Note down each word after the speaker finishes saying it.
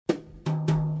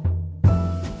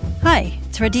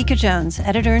Radhika Jones,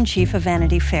 editor-in-chief of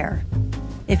Vanity Fair.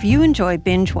 If you enjoy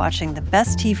binge-watching the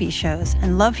best TV shows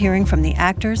and love hearing from the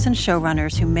actors and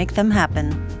showrunners who make them happen,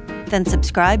 then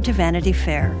subscribe to Vanity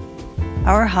Fair.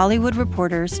 Our Hollywood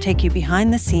reporters take you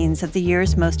behind the scenes of the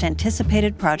year's most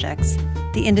anticipated projects,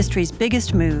 the industry's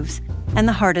biggest moves, and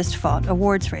the hardest-fought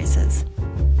awards races.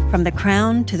 From The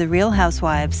Crown to The Real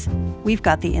Housewives, we've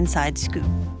got the inside scoop.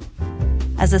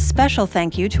 As a special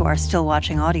thank you to our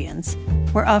still-watching audience,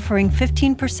 we're offering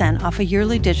 15% off a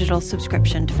yearly digital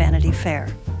subscription to Vanity Fair.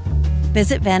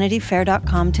 Visit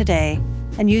vanityfair.com today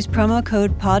and use promo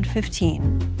code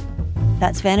POD15.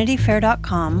 That's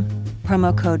vanityfair.com,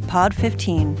 promo code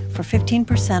POD15 for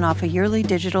 15% off a yearly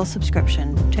digital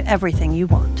subscription to everything you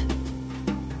want.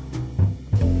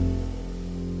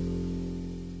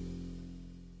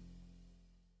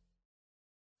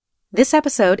 This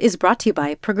episode is brought to you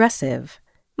by Progressive.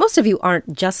 Most of you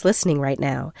aren't just listening right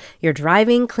now. You're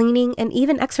driving, cleaning, and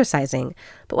even exercising.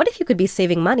 But what if you could be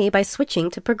saving money by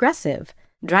switching to Progressive?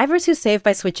 Drivers who save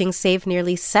by switching save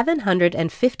nearly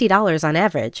 $750 on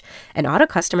average, and auto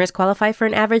customers qualify for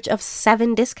an average of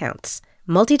 7 discounts.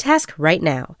 Multitask right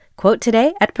now. Quote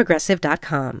today at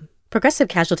Progressive.com. Progressive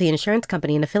Casualty Insurance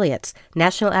Company and Affiliates.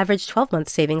 National average 12-month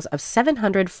savings of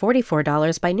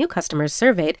 $744 by new customers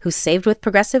surveyed who saved with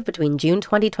Progressive between June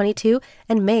 2022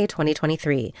 and May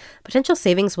 2023. Potential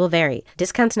savings will vary.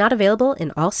 Discounts not available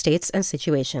in all states and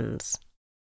situations.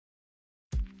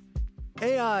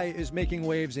 AI is making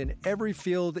waves in every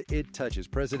field it touches.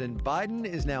 President Biden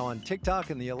is now on TikTok,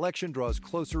 and the election draws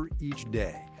closer each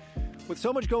day. With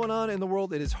so much going on in the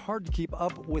world, it is hard to keep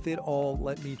up with it all,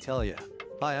 let me tell you.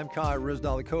 Hi, I'm Kai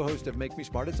Rizdal, the co-host of Make Me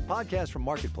Smart. It's a podcast from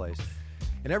Marketplace.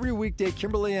 And every weekday,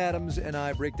 Kimberly Adams and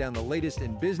I break down the latest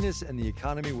in business and the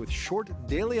economy with short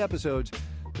daily episodes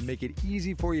to make it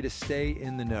easy for you to stay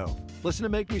in the know. Listen to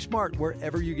Make Me Smart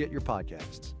wherever you get your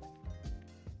podcasts.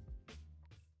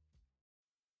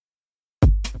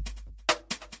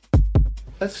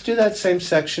 Let's do that same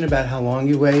section about how long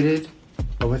you waited,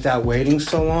 but without waiting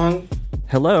so long.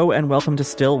 Hello and welcome to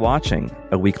Still Watching,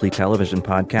 a weekly television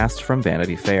podcast from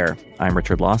Vanity Fair. I'm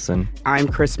Richard Lawson. I'm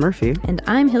Chris Murphy. And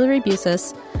I'm Hillary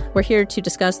Busis. We're here to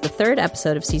discuss the third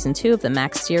episode of Season 2 of the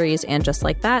Max series, And Just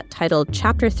Like That, titled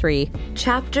Chapter 3.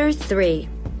 Chapter 3.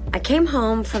 I came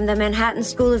home from the Manhattan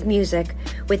School of Music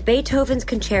with Beethoven's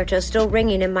concerto still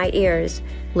ringing in my ears.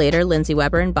 Later, Lindsey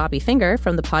Weber and Bobby Finger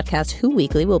from the podcast Who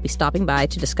Weekly will be stopping by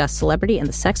to discuss celebrity and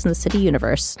the Sex and the City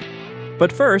universe.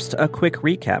 But first, a quick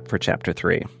recap for Chapter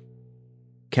 3.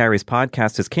 Carrie's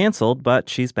podcast is canceled, but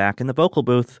she's back in the vocal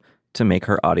booth to make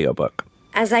her audiobook.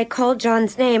 As I called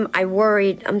John's name, I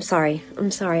worried. I'm sorry.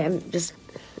 I just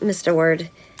missed a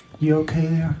word. You okay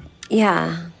there?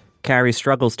 Yeah. Carrie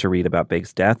struggles to read about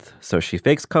Big's death, so she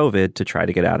fakes COVID to try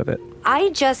to get out of it. I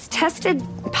just tested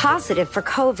positive for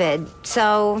COVID,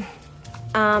 so,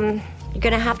 you're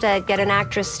gonna have to get an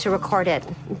actress to record it.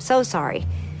 I'm so sorry.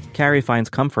 Carrie finds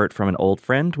comfort from an old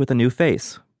friend with a new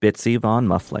face, Bitsy Von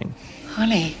Muffling.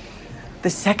 Honey, the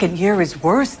second year is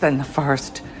worse than the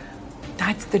first.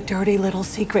 That's the dirty little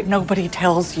secret nobody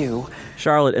tells you.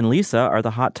 Charlotte and Lisa are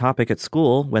the hot topic at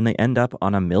school when they end up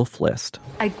on a MILF list.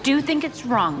 I do think it's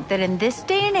wrong that in this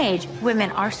day and age, women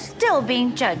are still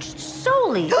being judged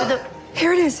solely for the...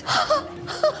 Here it is.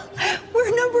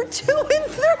 We're number 2 and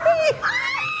 3.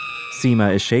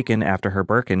 Seema is shaken after her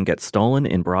Birkin gets stolen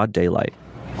in broad daylight.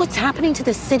 What's happening to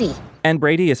the city? And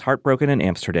Brady is heartbroken in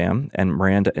Amsterdam, and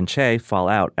Miranda and Che fall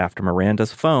out after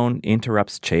Miranda's phone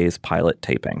interrupts Che's pilot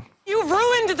taping. You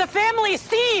ruined the family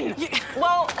scene!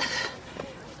 Well,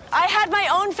 I had my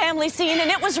own family scene, and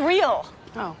it was real.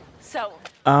 Oh. So...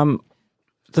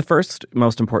 The first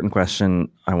most important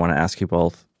question I want to ask you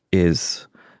both is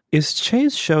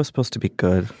Che's show supposed to be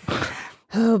good?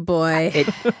 Oh, boy.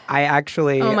 I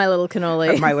actually... Oh, my little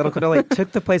cannoli. My little cannoli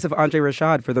took the place of Andre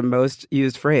Rashad for the most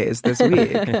used phrase this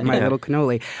week. My little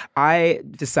cannoli. I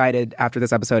decided after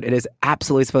this episode, it is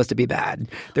absolutely supposed to be bad.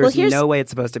 There's no way it's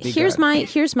supposed to be good.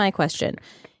 Here's my question.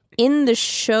 In the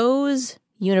show's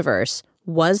universe,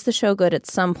 was the show good at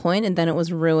some point and then it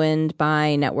was ruined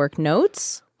by network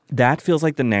notes? That feels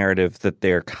like the narrative that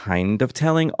they're kind of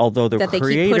telling, although the creators... That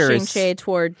they keep pushing Che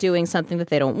toward doing something that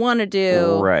they don't want to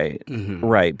do. Right,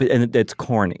 right. And it's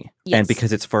corny. Yes. And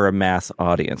because it's for a mass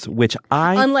audience, which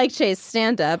Unlike Che's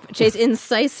stand-up, Che's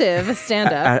incisive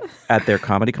stand-up. At their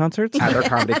comedy concerts? At their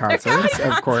comedy concerts,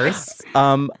 of course.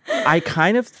 I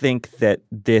kind of think that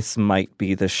this might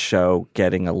be the show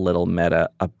getting a little meta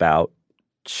about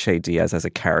Che Diaz as a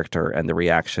character and the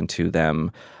reaction to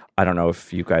them I don't know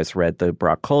if you guys read the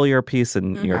Brock Collier piece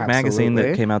in New York Magazine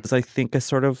that came out. This, I think, a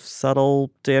sort of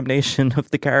subtle damnation of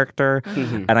the character.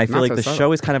 And I feel like the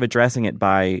show is kind of addressing it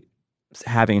by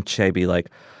having Che be like,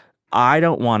 I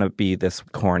don't want to be this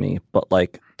corny, but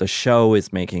like the show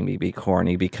is making me be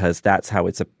corny because that's how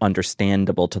it's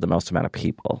understandable to the most amount of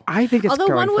people. I think it's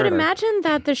Although one would further. imagine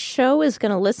that the show is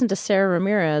going to listen to Sarah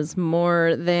Ramirez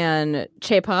more than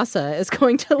Che Pasa is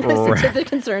going to listen to the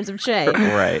concerns of Che.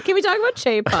 Right. Can we talk about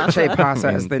Che Pasa? Che Pasa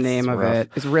is the name of it.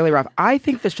 It's really rough. I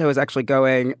think the show is actually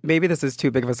going, maybe this is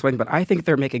too big of a swing, but I think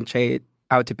they're making Che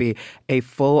out to be a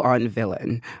full-on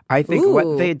villain. I think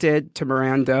what they did to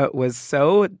Miranda was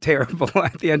so terrible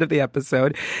at the end of the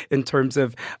episode in terms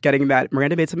of getting that.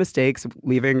 Miranda made some mistakes,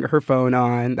 leaving her phone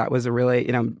on. That was a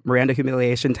really, Miranda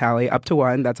humiliation tally up to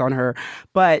 1. That's on her.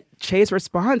 But Che's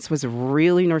response was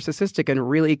really narcissistic and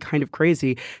really kind of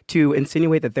crazy to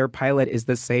insinuate that their pilot is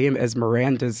the same as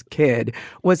Miranda's kid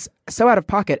was so out of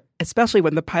pocket, especially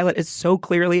when the pilot is so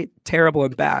clearly terrible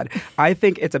and bad. I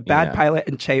think it's a bad pilot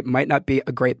and Che might not be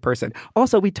a great person.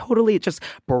 Also, we totally just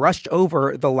brushed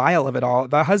over the Lyle of it all.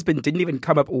 The husband didn't even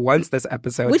come up once this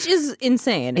episode. Which is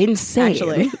insane. Insane.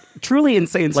 Actually. Truly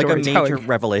insane like storytelling. a major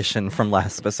revelation from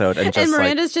last episode. And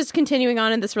Miranda's just continuing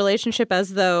on in this relationship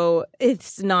as though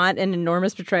it's not an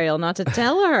enormous betrayal not to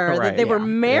tell her that they were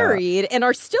married and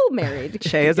are still married.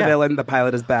 Che is a villain. The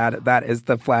pilot is bad. That is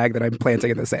the flag that I'm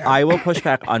planting in the sand. I will push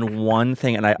back on one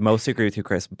thing, and I mostly agree with you,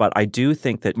 Chris, but I do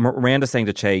think that Miranda saying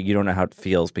to Che, you don't know how it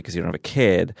feels because you don't have a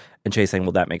kid, and Che saying,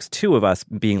 well, that makes 2 of us,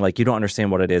 being like, you don't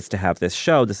understand what it is to have this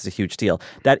show. This is a huge deal.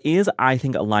 That is, I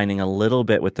think, aligning a little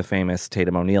bit with the famous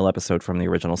Tatum O'Neal episode from the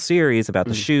original series about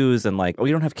the shoes and like, oh,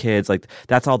 you don't have kids. Like,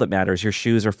 that's all that matters. Your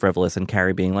shoes are frivolous. And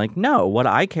Carrie being like, no, what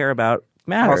I care about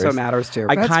matters. Also matters too.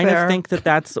 I That's kind fair. of think that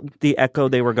that's the echo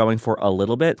they were going for a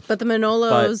little bit. But the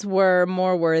Manolos were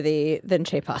more worthy than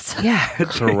Che Pasa. Yeah.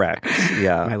 Correct.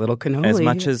 Yeah. My little cannoli. As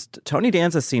much as Tony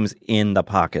Danza seems in the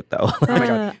pocket, though.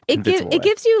 It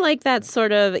gives you like that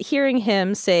sort of, hearing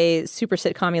him say super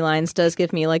sitcom-y lines does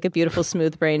give me like a beautiful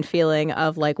smooth brain feeling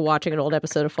of like watching an old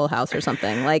episode of Full House or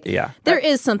something. Like there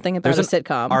is something about There's a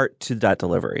sitcom. art to that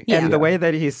delivery. And the way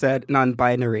that he said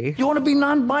non-binary. You want to be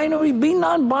non-binary? Be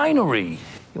non-binary.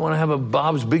 You want to have a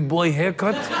Bob's Big Boy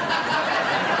haircut?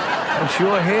 That's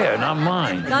your hair, not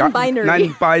mine. Non-binary.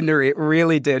 Non-binary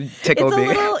really did tickle me.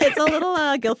 It's a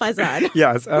little Gil Faisal.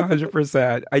 Yes,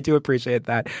 100%. I do appreciate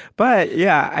that. But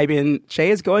yeah, I mean, Che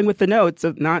is going with the notes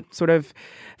of not sort of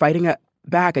fighting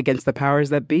back against the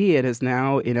powers that be. It is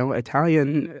now,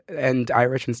 Italian and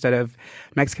Irish instead of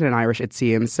Mexican and Irish, it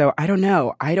seems. So I don't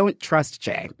know. I don't trust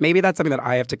Che. Maybe that's something that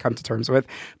I have to come to terms with,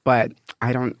 but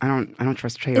I don't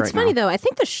trust Che right now. It's funny though. I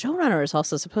think the showrunner is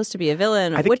also supposed to be a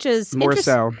villain, which is more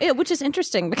so. Which is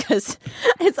interesting because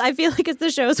I feel like it's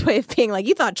the show's way of being like,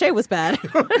 you thought Che was bad.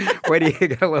 Where do you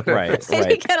get a load of this? Where do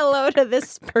you get a load of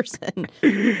this person?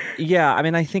 Yeah, I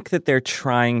mean, I think that they're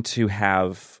trying to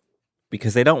have,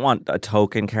 because they don't want a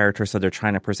token character, so they're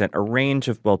trying to present a range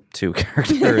of, 2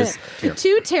 characters.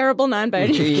 2 terrible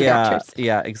non-binary characters.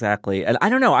 Yeah, exactly. And I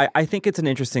don't know, I think it's an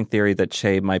interesting theory that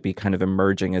Che might be kind of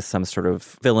emerging as some sort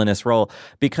of villainous role,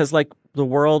 because like the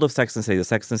world of Sex and the City, the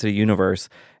Sex and the City universe,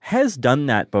 has done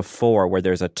that before where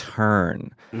there's a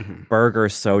turn.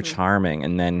 Berger's so charming,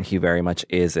 and then he very much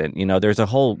isn't. There's a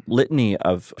whole litany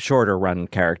of shorter run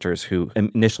characters who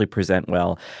initially present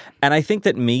well. And I think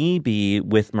that maybe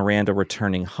with Miranda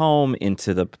returning home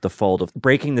into the fold of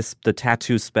breaking the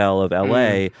tattoo spell of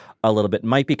LA a little bit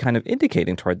might be kind of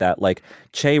indicating toward that. Like,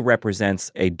 Che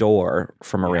represents a door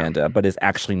for Miranda, but is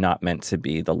actually not meant to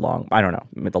be the long lasting.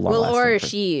 Or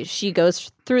she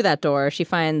goes through that door, she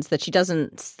finds that she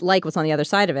doesn't like what's on the other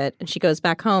side of it, and she goes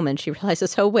back home and she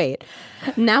realizes, oh wait,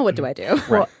 now what do I do?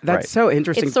 Well, that's so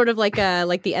interesting. It's sort of like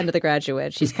the end of The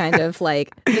Graduate. She's kind of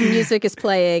like, the music is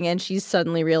playing and she's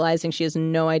suddenly realizing she has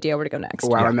no idea where to go next.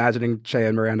 Wow, imagining Che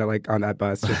and Miranda like on that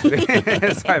bus just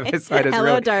side by side is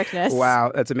Hello, darkness.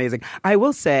 Wow, that's amazing. I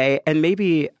will say, and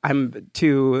maybe I'm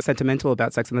too sentimental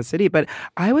about Sex and the City, but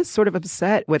I was sort of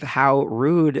upset with how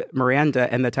rude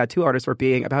Miranda and the tattoo artist were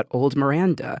being about old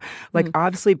Miranda. Like,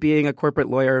 obviously being a corporate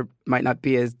lawyer might not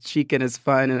be as chic and as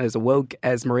fun and as woke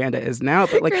as Miranda is now.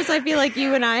 But like, Chris, I feel like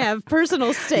you and I have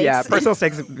personal stakes. Yeah, personal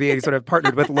stakes being sort of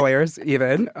partnered with lawyers,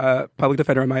 even public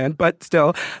defender on my end, but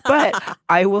still. But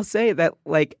I will say that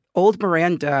like old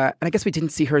Miranda, and I guess we didn't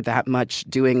see her that much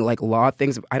doing like law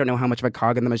things. I don't know how much of a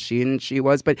cog in the machine she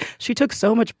was, but she took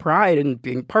so much pride in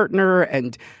being partner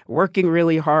and working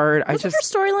really hard. Wasn't her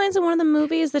storylines in one of the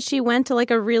movies that she went to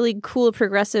like a really cool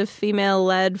progressive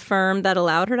female-led firm that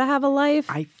allowed her to have a life?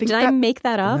 Did I make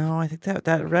that up? No, I think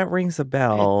that rings a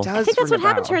bell. I think that's what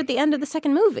happened to her at the end of the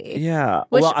second movie. Yeah.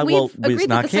 Which we've agreed it's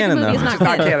not that the second canon, movie though. is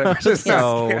not canon.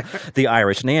 So the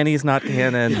Irish Nanny's not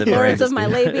canon. The Lords of My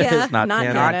Labia, is not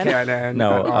canon. Not canon.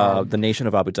 No, the Nation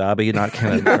of Abu Dhabi, not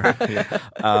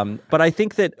canon. But I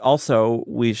think that also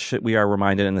we are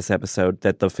reminded in this episode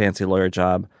that the fancy lawyer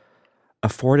job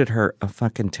afforded her a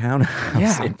fucking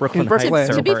townhouse in Brooklyn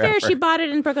Heights. To be fair, she bought it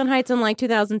in Brooklyn Heights in like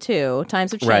 2002.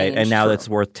 Times have changed. Right, and now it's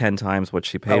worth 10 times what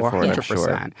she paid for it, I'm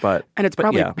sure. And it's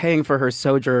probably paying for her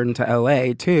sojourn to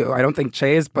L.A., too. I don't think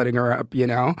Che is putting her up, you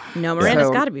know? No,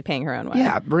 Miranda's got to be paying her own way.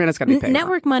 Yeah, Miranda's got to be paying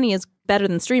Network money is better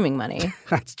than streaming money.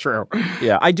 That's true.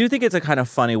 Yeah, I do think it's a kind of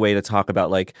funny way to talk about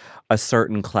like a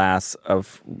certain class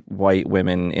of white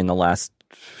women in the last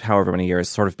however many years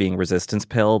sort of being resistance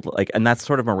pilled, like, and that's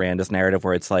sort of Miranda's narrative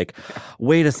where it's like,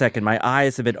 wait a second, my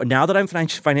eyes have been, now that I'm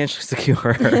financially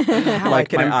secure,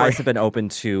 like my eyes have been open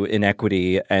to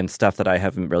inequity and stuff that I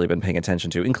haven't really been paying attention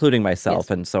to, including myself.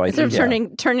 Yes. And so I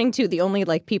think turning to the only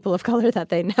like people of color that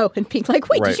they know and being like,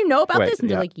 wait, did you know about this? And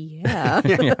they're like, yeah.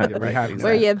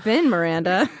 Where you been,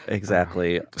 Miranda?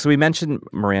 Exactly. So we mentioned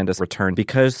Miranda's return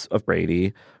because of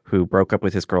Brady, who broke up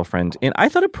with his girlfriend in, I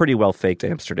thought, a pretty well faked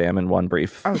Amsterdam in one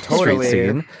brief street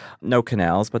scene. No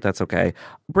canals, but that's okay.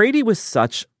 Brady was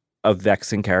such a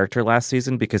vexing character last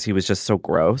season because he was just so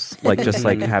gross, like just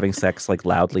like having sex like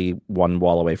loudly one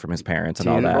wall away from his parents and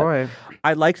all that. Boy.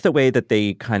 I liked the way that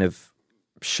they kind of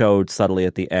showed subtly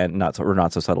at the end, not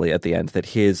so subtly at the end, that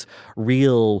his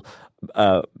real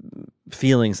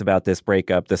feelings about this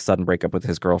sudden breakup with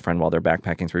his girlfriend while they're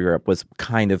backpacking through Europe was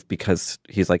kind of because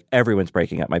he's like, everyone's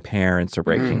breaking up. My parents are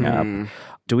breaking up.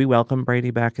 Do we welcome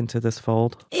Brady back into this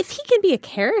fold? If he can be a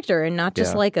character and not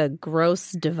just like a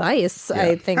gross device,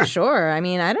 I think sure. I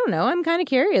mean, I don't know. I'm kind of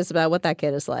curious about what that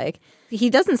kid is like. He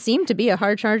doesn't seem to be a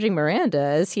hard-charging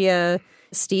Miranda. Is he a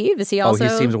Steve? Is he also? Oh,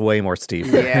 he seems way more Steve.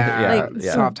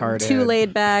 Soft-hearted. Too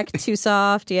laid back, too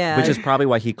soft, Which is probably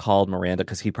why he called Miranda,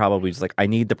 because he probably was like, I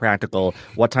need the practical,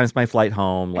 what time's my flight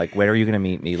home? Like, when are you going to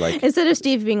meet me? Like, instead of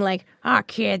Steve being like, oh,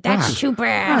 kid, that's too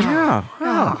bad.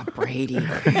 Brady.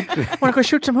 Want to go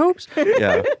shoot some hoops?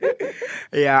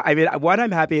 Yeah, I mean,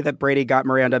 I'm happy that Brady got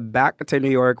Miranda back to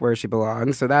New York where she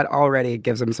belongs. So that already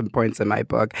gives him some points in my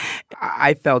book.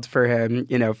 I felt for him,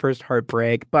 first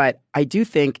heartbreak. But I do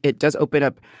think it does open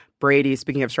up Brady,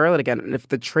 speaking of Charlotte again, and if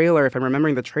I'm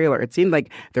remembering the trailer, it seemed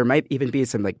like there might even be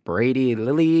some like Brady,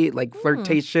 Lily, like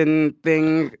flirtation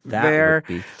thing there,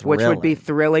 which would be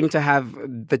thrilling to have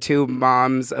the two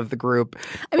moms of the group.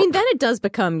 I mean, then it does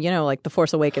become, like The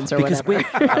Force Awakens or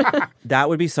whatever. That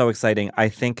would be so exciting. I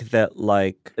think that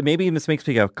like, maybe this makes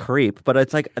me a creep, but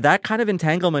it's like that kind of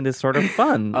entanglement is sort of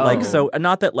fun. Like, so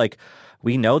not that like,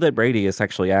 we know that Brady is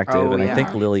sexually active, and I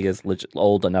think Lily is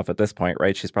old enough at this point,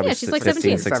 right? She's probably she's like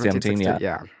 16, 17.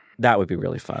 Yeah. That would be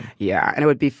really fun. Yeah, and it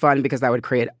would be fun because that would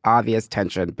create obvious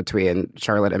tension between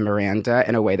Charlotte and Miranda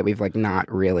in a way that we've like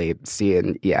not really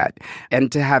seen yet.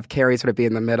 And to have Carrie sort of be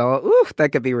in the middle,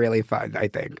 that could be really fun, I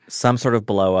think. Some sort of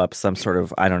blow up, some sort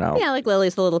of, I don't know. Yeah, like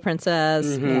Lily's the little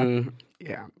princess.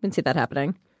 Yeah. I can see that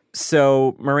happening.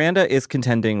 So Miranda is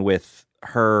contending with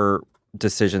her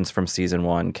decisions from season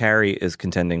 1. Carrie is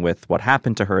contending with what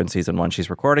happened to her in season 1. She's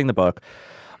recording the book.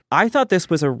 I thought this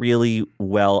was a really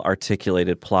well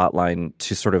articulated plot line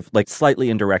to sort of like slightly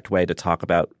indirect way to talk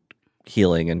about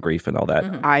healing and grief and all that.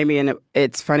 I mean,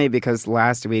 it's funny because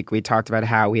last week we talked about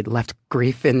how we'd left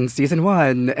grief in season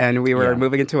 1 and we were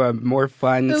moving into a more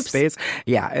fun space.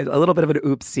 Yeah, a little bit of an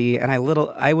oopsie. And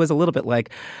I was a little bit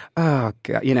like, oh,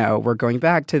 God, we're going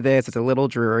back to this. It's a little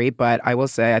dreary. But I will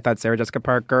say, I thought Sarah Jessica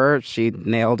Parker, she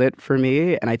nailed it for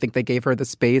me. And I think they gave her the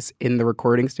space in the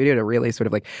recording studio to really sort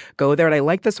of like go there. And I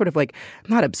like the sort of like,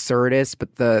 not absurdist,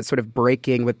 but the sort of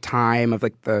breaking with time of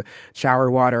like the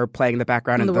shower water playing in the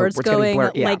background. And the words going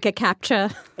like a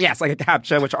CAPTCHA. Yes, like a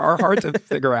CAPTCHA, which are hard to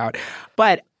figure out.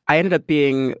 But I ended up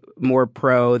being more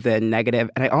pro than negative.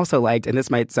 And I also liked, and this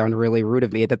might sound really rude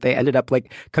of me, that they ended up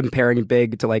like comparing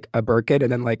Big to like a Birkin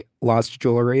and then like lost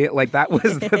jewelry. Like that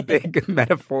was the big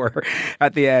metaphor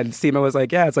at the end. Seema was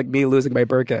like, yeah, it's like me losing my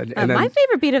Birkin. And then, my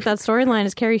favorite beat of that storyline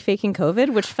is Carrie faking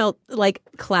COVID, which felt like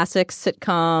classic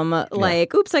sitcom,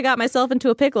 like, oops, I got myself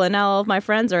into a pickle and now all of my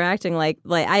friends are acting like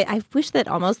I wish that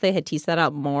almost they had teased that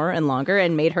out more and longer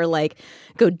and made her like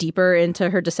go deeper into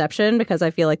her deception, because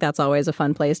I feel like that's always a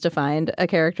fun place to find a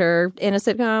character in a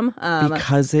sitcom.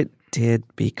 Because it did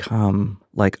become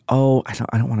like, oh, I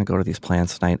don't want to go to these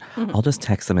plans tonight. I'll just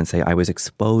text them and say I was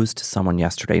exposed to someone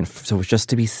yesterday, and so just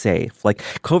to be safe. Like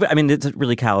COVID, I mean, it's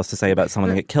really callous to say about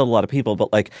someone that killed a lot of people,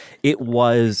 but like it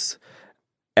was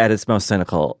at its most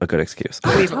cynical a good excuse.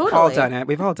 We've all done it.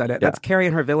 Yeah. That's Carrie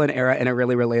in her villain era in a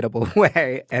really relatable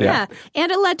way. And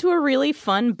and it led to a really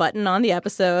fun button on the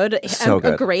episode. So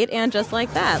good. A great and just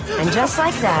like that. And just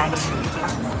like that,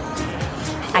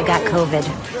 I got COVID.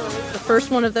 The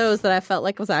first one of those that I felt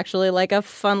like was actually like a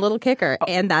fun little kicker.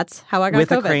 And that's how I got With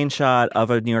COVID. a crane shot of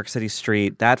a New York City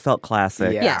street. That felt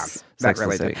classic. Yeah. Yes. That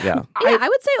really did. Yeah. I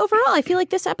would say overall, I feel like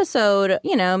this episode,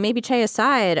 maybe Che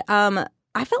aside,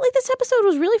 I felt like this episode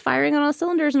was really firing on all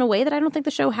cylinders in a way that I don't think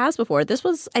the show has before. This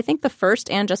was, I think, the first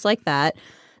and just like that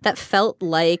felt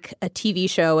like a TV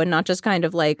show and not just kind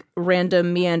of like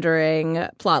random meandering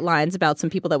plot lines about some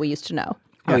people that we used to know.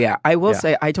 Oh, yeah. I will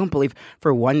say, I don't believe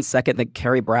for 1 second that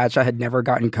Carrie Bradshaw had never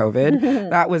gotten COVID.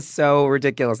 That was so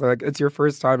ridiculous. Like, it's your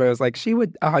first time. I was like, she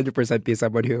would 100% be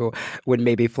someone who would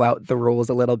maybe flout the rules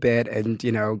a little bit. And,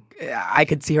 I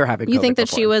could see her having COVID. You think that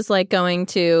before. she was like going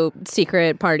to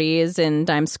secret parties in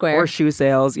Times Square? Or shoe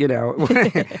sales,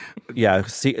 Yeah,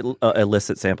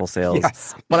 illicit sample sales.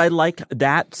 Yes. But I like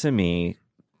that to me.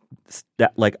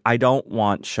 That, like, I don't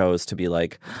want shows to be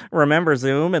like, remember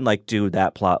Zoom and like do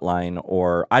that plot line,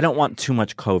 or I don't want too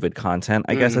much COVID content,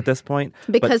 I guess, at this point.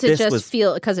 Because it feels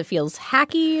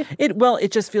hacky.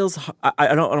 It just feels,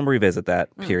 I don't want to revisit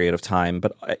that period of time,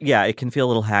 but yeah, it can feel a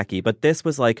little hacky. But this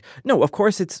was like, no, of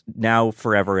course it's now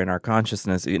forever in our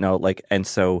consciousness, and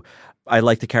so I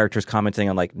like the characters commenting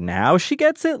on like, now she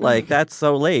gets it? Like, that's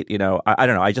so late, I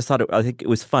don't know. I just thought I think it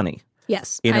was funny.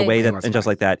 Yes. In a way that, and just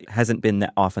like that, hasn't been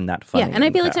that often that funny. Yeah, and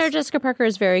I feel like Sarah Jessica Parker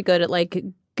is very good at like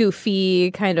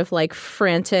goofy, kind of like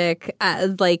frantic,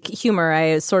 like humor.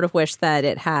 I sort of wish that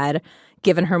it had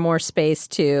given her more space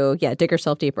to, dig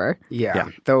herself deeper.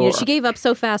 Yeah. She gave up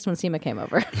so fast when Seema came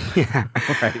over. Yeah.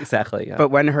 Right, exactly. Yeah. But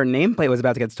when her nameplate was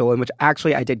about to get stolen, which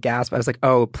actually I did gasp, I was like,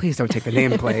 oh, please don't take the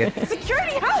nameplate.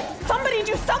 Security, help! Somebody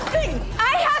do something!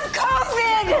 I have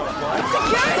COVID!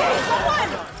 Security,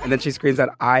 someone! And then she screams out,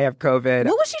 I have COVID.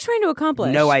 What was she trying to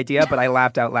accomplish? No idea, but I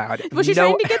laughed out loud. Was she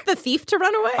trying to get the thief to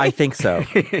run away? I think so.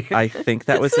 I think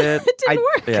that was it. It didn't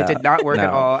work. It did not work at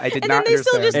all. I did not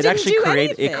understand. It actually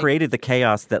created the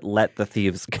chaos that let the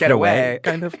thieves get away.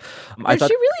 Kind of. She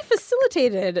really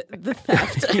facilitated the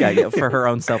theft. yeah, for her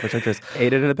own selfish interest.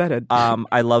 Aided and abetted.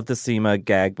 I love the Seema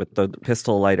gag with the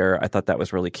pistol lighter. I thought that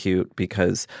was really cute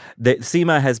because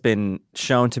Seema has been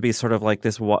shown to be sort of like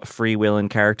this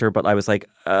freewheeling character, but I was like,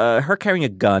 her carrying a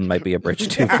gun might be a bridge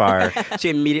too far. She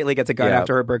immediately gets a gun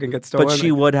after her Birkin gets stolen. But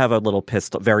she would have a little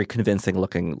pistol, very convincing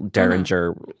looking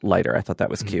Derringer lighter. I thought that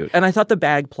was cute. And I thought the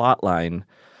bag plot line,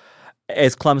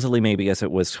 as clumsily maybe as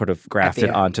it was sort of grafted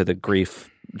onto the grief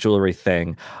jewelry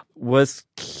thing, was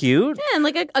cute. Yeah, and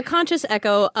like a conscious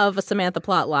echo of a Samantha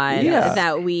plotline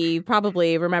that we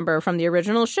probably remember from the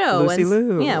original show. Lucy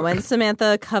Liu. Yeah, when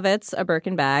Samantha covets a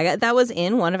Birkin bag. That was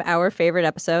in one of our favorite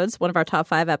episodes, one of our top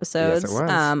 5 episodes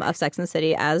of Sex and the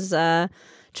City as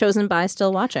chosen by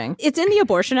Still Watching. It's in the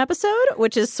abortion episode,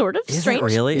 which is sort of strange.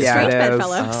 Really? Strange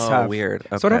bedfellow. Oh, weird.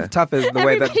 Okay. Sort of tough is the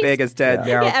way that Big is dead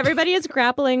now. Yeah, everybody is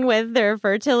grappling with their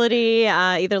fertility,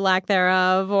 either lack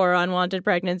thereof or unwanted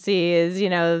pregnancies,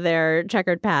 their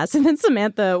checkered past. And then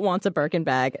Samantha wants a Birkin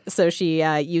bag, so she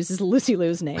uses Lucy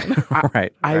Liu's name.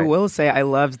 Right. I will say I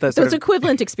loved the Those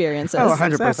equivalent experiences. Oh,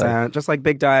 100%. Exactly. Just like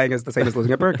Big dying is the same as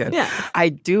losing a Birkin. Yeah. I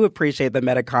do appreciate the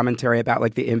meta commentary about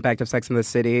like the impact of Sex and the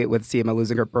City with Seema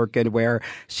losing her Birkin, where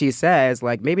she says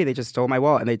like, maybe they just stole my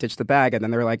wallet and they ditched the bag, and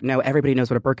then they're like, no, everybody knows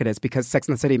what a Birkin is because Sex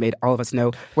and the City made all of us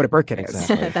know what a Birkin is.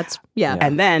 That's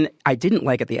And then I didn't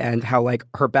like at the end how like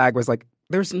her bag was like,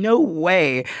 there's no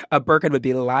way a Birkin would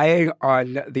be lying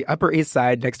on the Upper East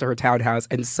Side next to her townhouse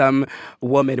and some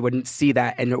woman wouldn't see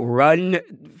that and run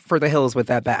for the hills with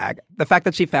that bag. The fact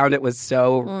that she found it was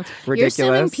so ridiculous.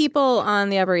 You're assuming people on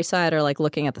the Upper East Side are like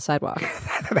looking at the sidewalk.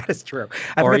 That is true.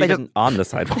 Or even on the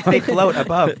sidewalk. They float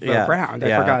above the ground.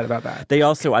 I forgot about that. They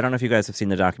also, I don't know if you guys have seen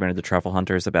the documentary The Truffle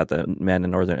Hunters about the men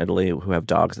in northern Italy who have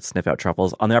dogs that sniff out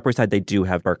truffles. On the Upper East Side, they do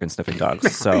have Birkin sniffing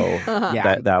dogs. So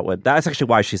that's actually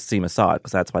why Seema saw it,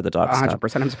 because that's why the dogs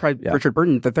 100%. I'm surprised Richard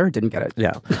Burton III didn't get it.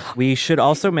 Yeah. We should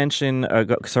also mention,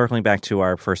 circling back to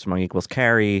our first among equals,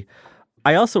 Carrie.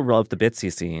 I also love the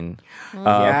Bitsy scene, who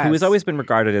has always been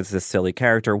regarded as this silly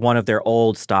character, one of their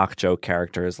old stock joke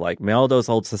characters, like all those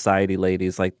old society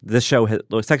ladies. Like this show,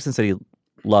 Sex and the City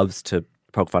loves to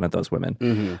poke fun at those women.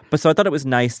 Mm-hmm. But so I thought it was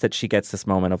nice that she gets this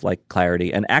moment of like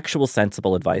clarity and actual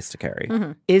sensible advice to Carrie.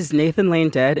 Mm-hmm. Is Nathan Lane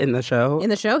dead in the show? In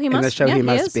the show, he must. In the show, he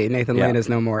must be. Nathan Lane is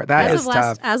no more. That is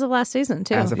tough. As of last season,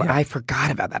 too. I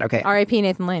forgot about that. Okay. R.I.P.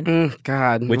 Nathan Lane.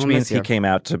 God. Which means he came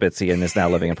out to Bitsy and is now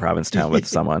living in Provincetown with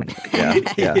someone.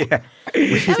 Yeah.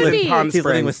 He's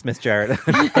living with Smith Jarrett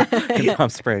in Palm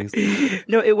Springs.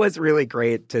 No, it was really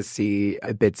great to see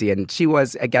Bitsy. And she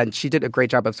was, again, she did a great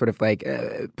job of sort of like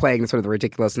playing sort of the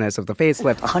ridiculousness of the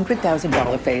facelift.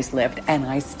 $100,000 facelift, and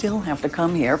I still have to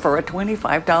come here for a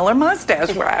 $25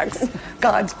 mustache wax.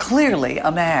 God's clearly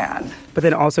a man. But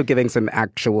then also giving some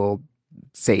actual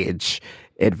sage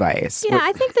advice. Yeah,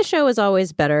 I think the show is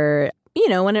always better, you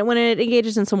know, when it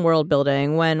engages in some world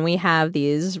building, when we have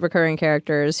these recurring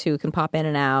characters who can pop in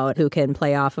and out, who can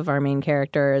play off of our main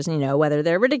characters, you know, whether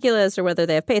they're ridiculous or whether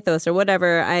they have pathos or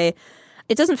whatever.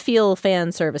 It doesn't feel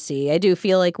fan servicey. I do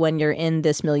feel like when you're in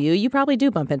this milieu, you probably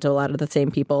do bump into a lot of the same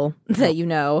people that you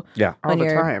know. Yeah, all the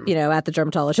time. You know, at the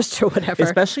dermatologist or whatever.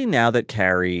 Especially now that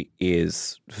Carrie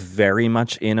is very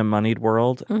much in a moneyed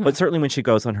world. Mm-hmm. But certainly when she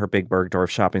goes on her big Bergdorf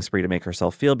shopping spree to make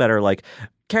herself feel better, like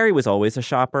Carrie was always a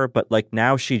shopper, but like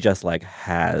now she just like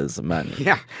has money.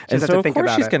 Yeah. And so of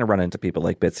course she's going to run into people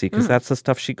like Bitsy because that's the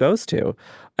stuff she goes to.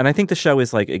 And I think the show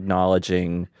is like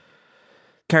acknowledging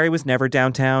Carrie was never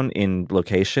downtown in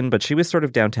location, but she was sort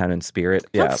of downtown in spirit.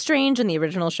 It felt strange in the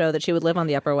original show that she would live on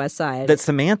the Upper West Side. That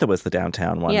Samantha was the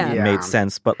downtown one. Yeah. It made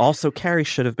sense, but also Carrie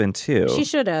should have been too. She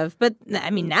should have, but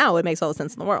I mean, now it makes all the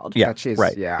sense in the world. Yeah,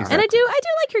 right. Yeah, exactly. And I do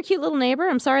like her cute little neighbor.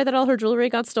 I'm sorry that all her jewelry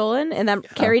got stolen and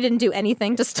that Carrie didn't do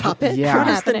anything to stop it. Yeah. From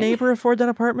Does the neighbor afford that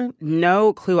apartment?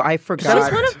 No clue. I forgot.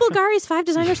 She's one of Bulgari's 5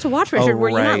 designers to watch, Richard. Were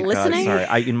you not listening? God,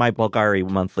 sorry. In my Bulgari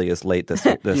monthly is late this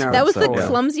no, that was the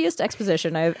clumsiest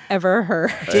exposition I've ever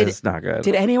heard. It's not good.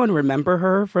 Did anyone remember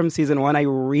her from season 1? I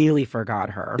really forgot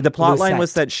her. The plot line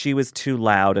was that she was too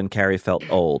loud and Carrie felt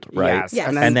old, right?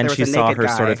 Yes. And then she saw her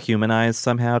sort of humanized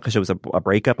somehow because it was a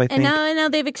breakup, I think. And now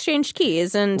they've exchanged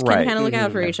keys and can kind of look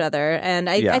out for each other. And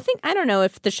I think, I don't know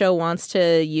if the show wants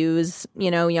to use, you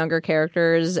know, younger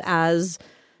characters as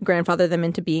grandfather them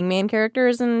into being main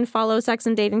characters and follow sex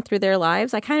and dating through their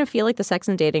lives. I kind of feel like the sex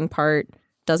and dating part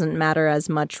doesn't matter as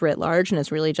much writ large, and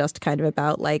it's really just kind of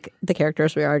about like the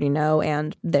characters we already know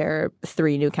and their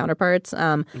 3 new counterparts.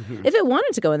 If it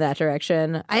wanted to go in that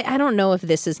direction, I don't know if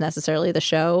this is necessarily the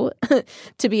show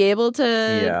to be able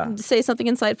to say something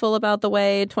insightful about the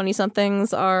way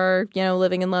 20-somethings are, you know,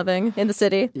 living and loving in the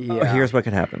city. Yeah. Here's what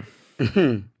could happen.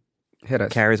 Hit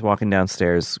us. Carrie's walking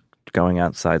downstairs, going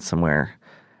outside somewhere,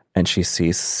 and she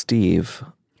sees Steve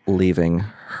leaving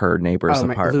her neighbor's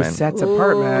apartment. Lucetta's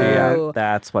apartment. Yeah,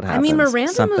 that's what happens. I mean,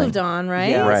 Miranda moved on, right?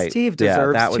 Yeah, right. Steve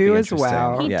deserves that would to be as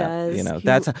well. He does. You know,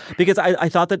 that's because I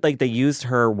thought that like they used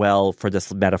her well for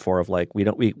this metaphor of like we're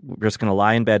just going to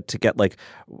lie in bed to get like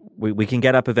we can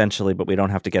get up eventually, but we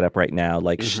don't have to get up right now.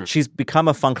 Like she's become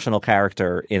a functional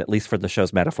character in at least for the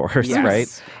show's metaphors,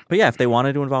 right? But yeah, if they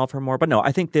wanted to involve her more, but no,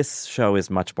 I think this show is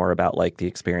much more about like the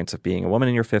experience of being a woman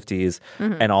in your 50s,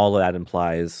 and all of that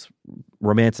implies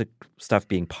romantic stuff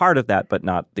being part of that, but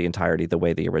not the entirety, the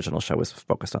way the original show was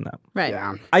focused on that. Right.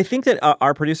 Yeah. I think that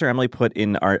our producer, Emily, put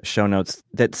in our show notes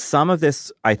that some of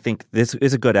this, I think this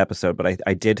is a good episode, but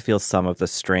I did feel some of the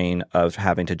strain of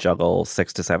having to juggle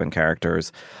 6 to 7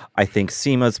 characters. I think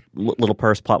Seema's little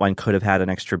purse plotline could have had an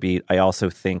extra beat. I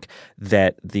also think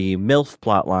that the MILF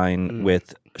plotline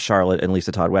with Charlotte and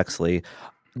Lisa Todd Wexley,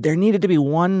 there needed to be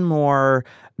one more.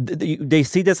 They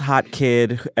see this hot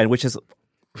kid, and which is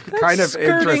kind of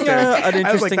interesting. An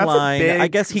interesting like, line. I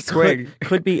guess he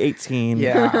could be 18,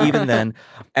 even then.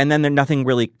 And then nothing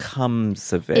really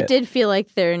comes of it. It did feel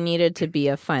like there needed to be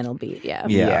a final beat,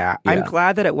 Yeah. I'm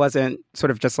glad that it wasn't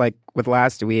sort of just like with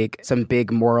last week, some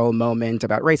big moral moment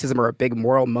about racism or a big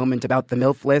moral moment about the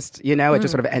MILF list. You know, it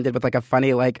just sort of ended with like a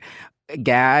funny like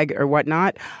gag or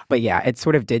whatnot. But yeah, it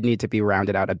sort of did need to be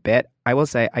rounded out a bit. I will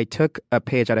say I took a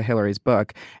page out of Hillary's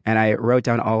book and I wrote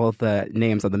down all of the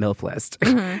names on the MILF list.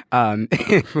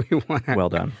 Well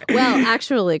done. Well,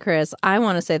 actually, Chris, I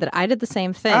want to say that I did the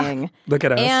same thing. Look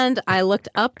at us. And I looked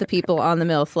up the people on the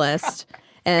MILF list.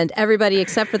 And everybody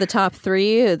except for the top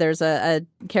 3, there's a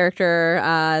character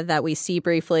that we see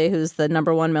briefly who's the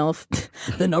number 1 MILF.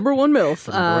 The number 1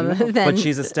 MILF. But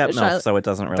she's a step MILF, so it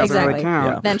doesn't really exactly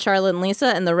count. Yeah. Then Charlotte and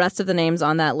Lisa, and the rest of the names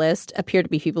on that list appear to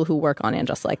be people who work on And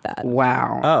Just Like That.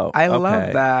 Wow. Oh, I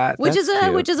love that. Which is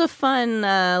a fun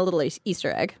little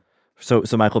Easter egg. So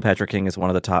Michael Patrick King is one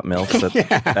of the top MILFs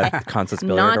at Constance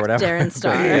Billiard or whatever. Darren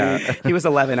Star. Yeah. He was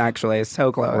 11 actually,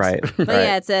 so close. Right. But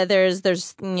yeah, it's there's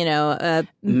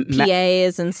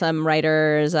PAs and some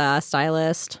writers,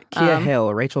 stylist. Kia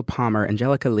Hill, Rachel Palmer,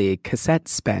 Angelica Lee, Cassette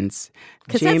Spence.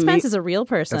 Spence is a real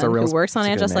person who works on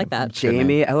it just like that.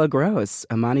 Jamie Ella Gross,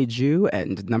 Amani Jew,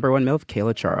 and number one MILF,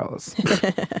 Kayla Charles.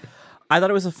 I thought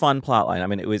it was a fun plotline. I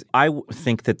mean, I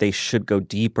think that they should go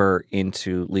deeper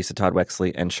into Lisa Todd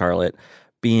Wexley and Charlotte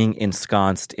being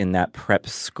ensconced in that prep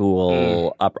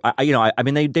school.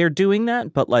 They're doing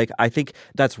that, but like I think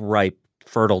that's ripe,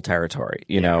 fertile territory,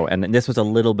 you know. And this was a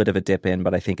little bit of a dip in,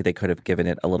 but I think they could have given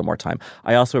it a little more time.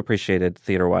 I also appreciated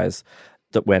theater-wise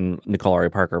that when Nicole Ari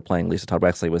Parker playing Lisa Todd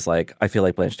Wexley was like, I feel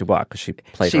like Blanche Dubois because she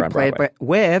played her on Broadway.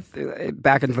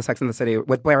 Back into the Sex and the City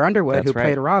with Blair Underwood, who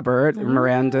played Robert,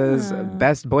 Miranda's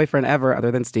best boyfriend ever,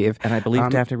 other than Steve. And I believe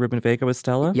Daphne Rubin Vega was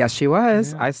Stella. Yes, she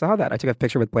was. Yeah. I saw that. I took a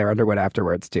picture with Blair Underwood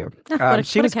afterwards too.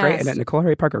 She was great in it. Nicole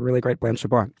Ari Parker, really great Blanche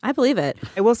Dubois. I believe it.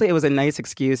 I will say it was a nice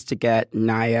excuse to get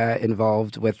Naya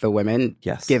involved with the women.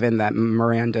 Yes. Given that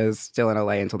Miranda's still in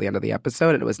LA until the end of the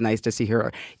episode, and it was nice to see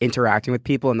her interacting with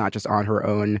people and not just on her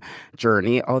own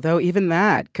journey, although even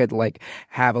that could like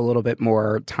have a little bit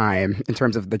more time in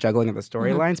terms of the juggling of the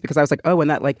storylines, because I was like, oh, when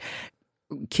that like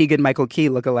Keegan-Michael Key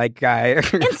lookalike guy. And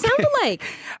sound alike.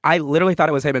 I literally thought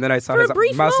it was him, and then I saw his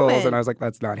muscles, moment. And I was like,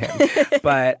 that's not him.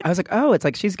 But I was like, oh, it's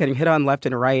like she's getting hit on left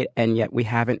and right, and yet we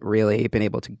haven't really been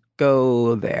able to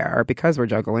go there because we're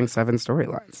juggling 7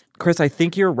 storylines. Chris, I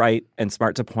think you're right and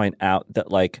smart to point out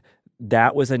that like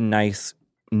that was a nice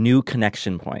new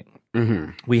connection point.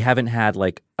 Mm-hmm. We haven't had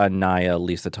like a Naya,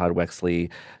 Lisa Todd Wexley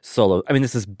solo. I mean,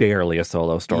 this is barely a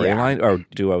solo storyline or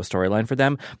duo storyline for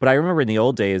them. But I remember in the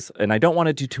old days, and I don't want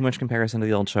to do too much comparison to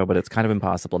the old show, but it's kind of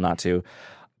impossible not to.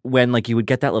 When like you would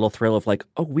get that little thrill of like,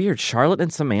 oh, weird, Charlotte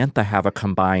and Samantha have a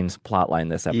combined plotline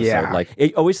this episode. Yeah. Like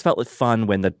it always felt fun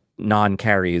when the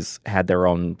non-Carries had their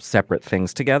own separate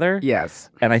things together. Yes.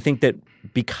 And I think that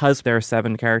because there are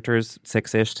 7 characters,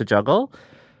 6-ish to juggle,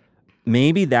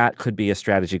 maybe that could be a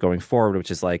strategy going forward,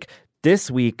 which is like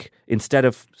this week, instead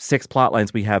of 6 plot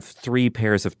lines, we have 3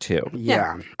 pairs of 2.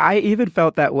 Yeah. I even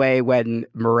felt that way when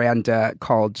Miranda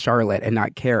called Charlotte and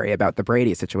not Carrie about the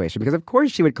Brady situation, because of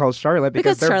course she would call Charlotte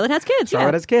because Charlotte has kids.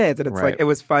 Charlotte has kids. And it's like, it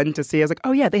was fun to see. I was like,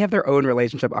 oh yeah, they have their own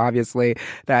relationship, obviously,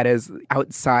 that is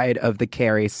outside of the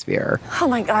Carrie sphere. Oh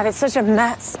my God, it's such a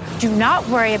mess. Do not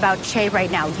worry about Che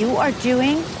right now. You are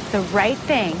doing the right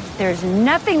thing. There's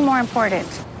nothing more important.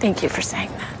 Thank you for saying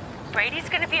that. Brady's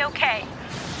gonna be okay.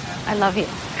 I love you.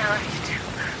 I love you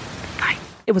too. Bye.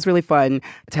 It was really fun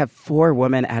to have 4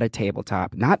 women at a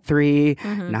tabletop. Not 3,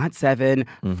 not 7,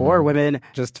 4 women.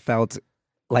 Just felt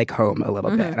like home a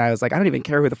little bit. And I was like, I don't even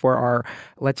care who the 4 are.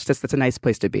 That's a nice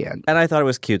place to be in. And I thought it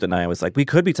was cute that Naya was like, we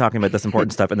could be talking about this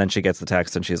important stuff. And then she gets the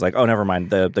text and she's like, oh, never mind.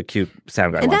 The cute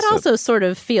sound guy and wants that also sort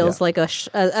of feels like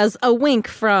as a wink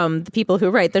from the people who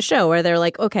write the show, where they're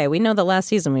like, okay, we know that last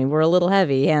season we were a little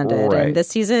heavy-handed. And this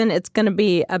season it's going to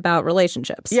be about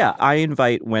relationships. Yeah, I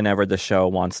invite whenever the show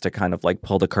wants to kind of like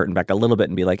pull the curtain back a little bit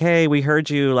and be like, hey, we heard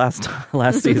you last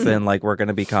season. Like, we're going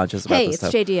to be conscious about this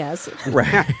stuff. Hey, it's J. Diaz.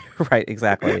 Right,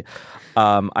 exactly.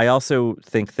 I also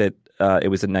think that it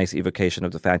was a nice evocation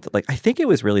of the fact that, like, I think it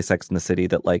was really Sex and the City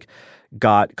that, like,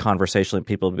 got conversationally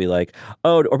people to be like,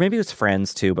 oh, or maybe it was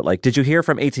Friends too, but like, did you hear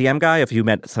from ATM guy? If you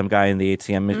met some guy in the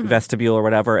ATM vestibule or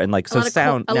whatever, and like, so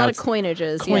sound. A lot of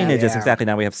coinages. Coinages, exactly.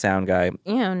 Now we have sound guy.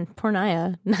 Yeah, and poor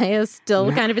Naya. Naya's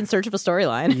still kind of in search of a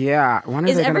storyline. Yeah.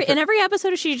 In every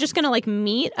episode, is she just going to like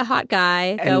meet a hot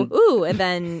guy, go, ooh, and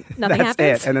then nothing happens?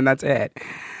 That's it. And then that's it.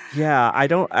 Yeah,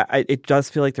 it does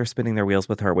feel like they're spinning their wheels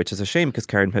with her, which is a shame because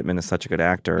Karen Pittman is such a good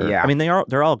actor. Yeah. I mean,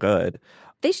 they're all good.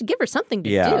 They should give her something to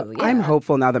do. Yeah. I'm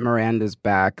hopeful now that Miranda's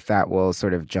back that will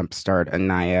sort of jumpstart a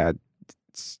Naya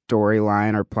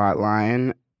storyline or plot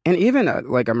line. And even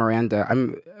like a Miranda,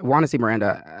 I want to see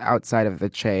Miranda outside of the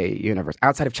Che universe,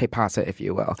 outside of Che Pasa, if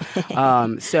you will.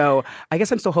 So I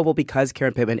guess I'm still hopeful because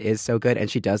Karen Pittman is so good and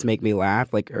she does make me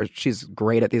laugh. Like, she's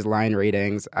great at these line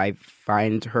readings. I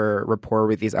find her rapport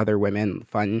with these other women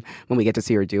fun when we get to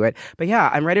see her do it. But yeah,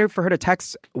 I'm ready for her to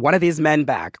text one of these men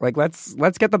back. Like, let's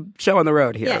get the show on the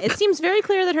road here. Yeah, it seems very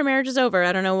clear that her marriage is over.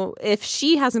 I don't know if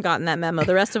she hasn't gotten that memo.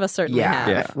 The rest of us certainly have.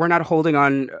 Yeah, we're not holding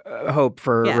on hope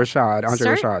for Andre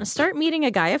Rashad. Start meeting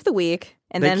a guy of the week.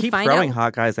 And they then keep find throwing out.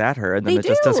 hot guys at her, and then it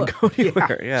just doesn't go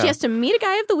anywhere. Yeah. She has to meet a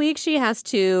guy of the week. She has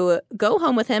to go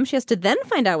home with him. She has to then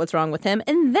find out what's wrong with him,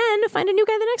 and then find a new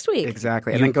guy the next week.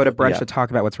 Exactly. And then go to brunch to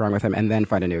talk about what's wrong with him, and then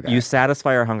find a new guy. You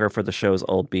satisfy our hunger for the show's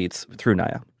old beats through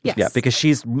Naya. Yes. Yeah, because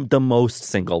she's the most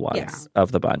single one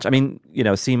of the bunch. I mean,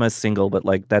 Seema's single, but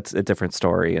like that's a different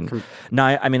story. And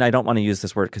Nia, I mean, I don't want to use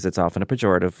this word because it's often a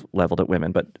pejorative leveled at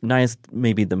women, but Nia's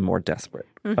maybe the more desperate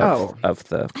of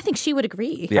the. I think she would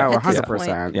agree. Yeah,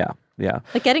 100%. Yeah.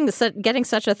 Like getting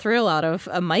such a thrill out of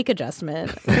a mic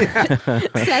adjustment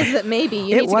says that maybe you need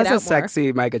to get out more. It was a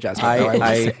sexy mic adjustment.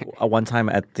 I one time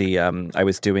at the I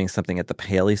was doing something at the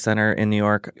Paley Center in New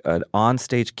York, an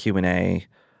onstage Q&A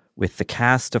with the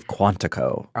cast of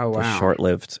Quantico, the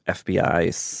short-lived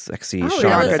FBI sexy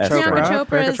Charlotte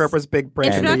Priyanka Chopra's big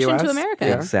brand in the introduction US. to America.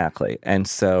 Yeah. Exactly. And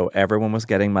so everyone was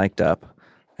getting mic'd up,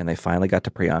 and they finally got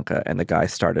to Priyanka, and the guy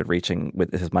started reaching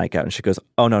with his mic out, and she goes,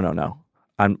 "Oh no.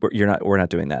 We're not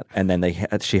doing that." And then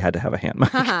she had to have a hand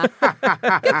mic. Good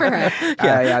for her.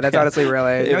 Yeah, that's honestly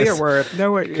really know your worth.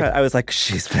 I was like,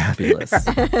 she's fabulous.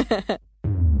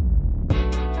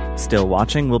 Still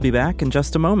watching. We'll be back in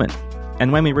just a moment.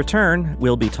 And when we return,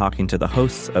 we'll be talking to the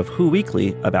hosts of Who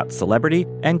Weekly about celebrity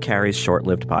and Carrie's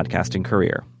short-lived podcasting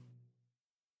career.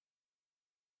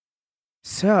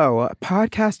 So,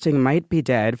 podcasting might be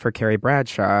dead for Carrie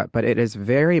Bradshaw, but it is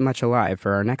very much alive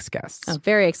for our next guests. I'm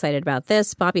very excited about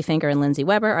this. Bobby Finger and Lindsey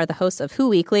Weber are the hosts of Who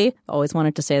Weekly. Always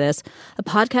wanted to say this. A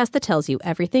podcast that tells you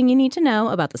everything you need to know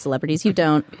about the celebrities you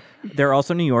don't. They're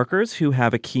also New Yorkers who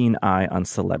have a keen eye on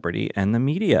celebrity and the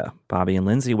media. Bobby and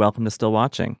Lindsey, welcome to Still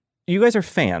Watching. You guys are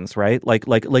fans, right? Like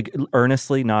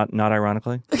earnestly, not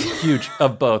ironically? Huge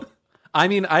of both. I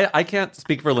mean, I can't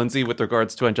speak for Lindsey with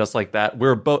regards to And Just Like That.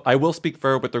 We're both. I will speak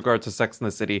for her with regards to Sex and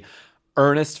the City.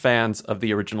 Earnest fans of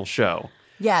the original show.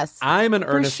 Yes. I'm an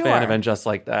earnest fan of And Just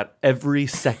Like That. Every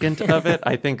second of it.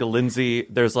 I think Lindsey,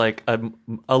 there's like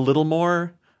a little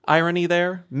more irony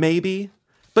there, maybe.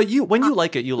 But when you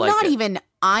like it, you like it. Not even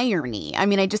irony. I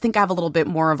mean, I just think I have a little bit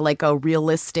more of like a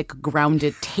realistic,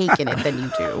 grounded take in it than you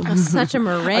do. Oh, such a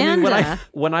Miranda. I mean,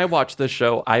 when I watch this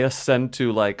show, I ascend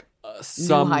to like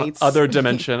some other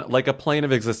dimension, like a plane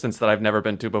of existence that I've never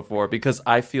been to before, because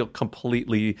I feel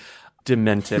completely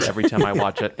demented every time I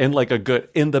watch it in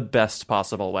the best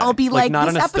possible way. I'll be like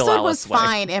not this episode was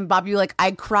fine, and Bob, you're like,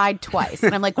 I cried twice,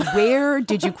 and I'm like, where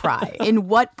did you cry? In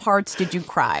what parts did you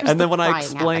cry? And then when I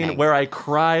explain where I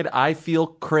cried, I feel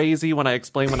crazy when I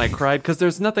explain when I cried, because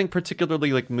there's nothing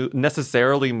particularly like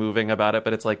necessarily moving about it,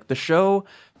 but it's like the show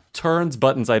turns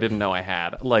buttons I didn't know I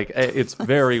had. Like it's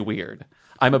very weird.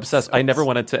 I'm obsessed. I never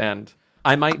want it to end.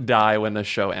 I might die when the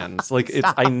show ends. Like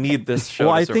I need this show.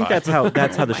 Well, to I think survive.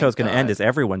 that's how the show's going to end. Is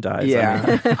everyone dies?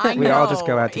 Yeah, I know. We all just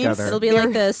go out together. It'll be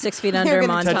like the 6 Feet Under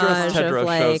montage Tedros of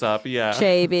like shows up,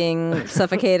 Che being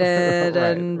suffocated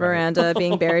and Miranda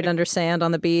being buried under sand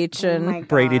on the beach, and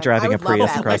Brady driving a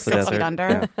Prius across the 6 feet desert.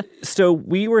 under. Yeah. So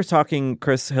we were talking.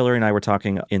 Chris, Hillary, and I were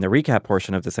talking in the recap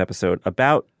portion of this episode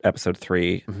about episode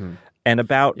 3. Mm-hmm. And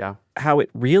about how it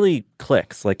really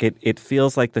clicks. Like it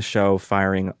feels like the show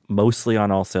firing mostly on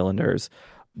all cylinders.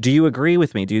 Do you agree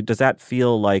with me? Does this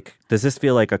feel like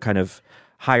a kind of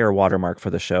higher watermark for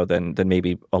the show than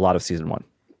maybe a lot of season 1?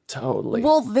 Totally.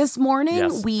 Well, this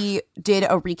morning we did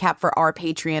a recap for our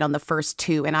Patreon on the first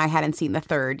 2, and I hadn't seen the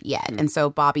third yet. And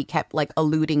so Bobby kept like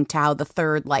alluding to how the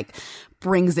third like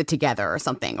brings it together or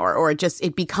something, or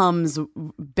it becomes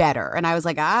better. And I was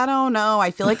like, I don't know.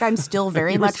 I feel like I'm still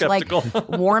very much like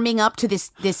warming up to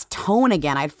this tone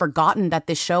again. I'd forgotten that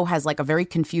this show has like a very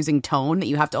confusing tone that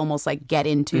you have to almost like get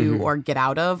into or get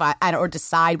out of, or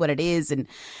decide what it is. And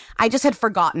I just had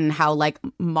forgotten how like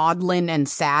maudlin and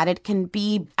sad it can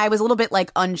be. I was a little bit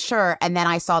like unsure, and then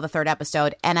I saw the third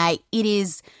episode, and I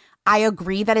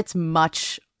agree that it's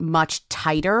much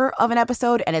tighter of an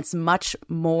episode, and it's much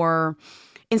more,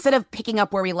 instead of picking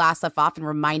up where we last left off and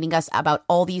reminding us about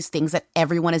all these things that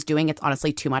everyone is doing, it's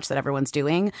honestly too much that everyone's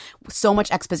doing, so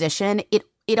much exposition,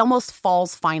 it almost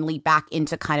falls finally back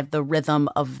into kind of the rhythm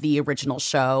of the original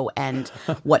show and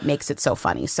what makes it so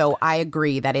funny. So I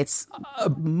agree that it's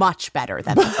much better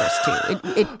than the first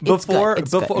 2. It's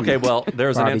good. Okay, well,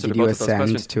 there's Bobby, an answer to did you both of those ascend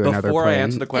questions. to another Before I plane?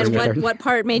 answer the question, And what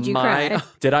part made you cry?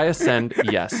 Did I ascend?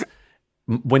 Yes.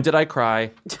 When did I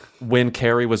cry? When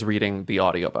Carrie was reading the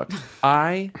audiobook.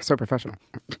 So professional.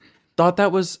 Thought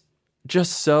that was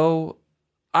just so...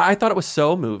 I thought it was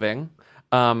so moving.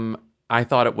 I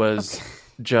thought it was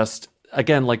just...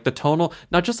 Again, like the tonal...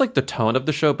 Not just like the tone of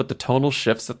the show, but the tonal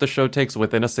shifts that the show takes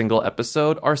within a single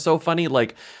episode are so funny.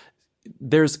 Like,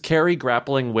 there's Carrie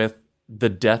grappling with the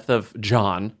death of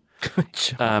John...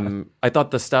 I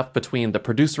thought the stuff between the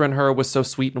producer and her was so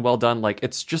sweet and well done. Like,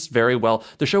 it's just very well,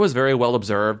 the show is very well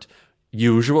observed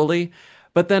usually,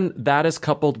 but then that is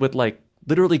coupled with like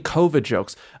literally COVID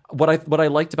jokes. What I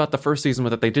liked about the first season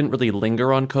was that they didn't really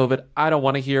linger on COVID. I don't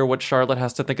want to hear what Charlotte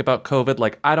has to think about COVID.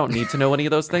 Like, I don't need to know any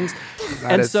of those things.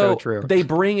 And so true. They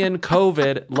bring in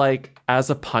COVID like as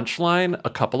a punchline a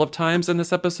couple of times in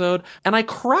this episode, and I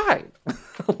cried.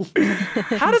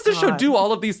 How does this show do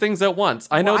all of these things at once?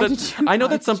 I know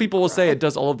that some people will say it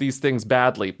does all of these things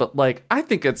badly, but like I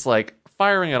think it's like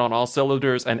firing it on all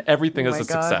cylinders and everything is a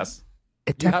success.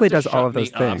 It definitely does all of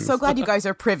those things. So glad you guys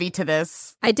are privy to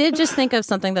this. I did just think of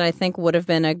something that I think would have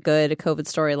been a good COVID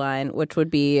storyline, which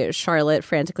would be Charlotte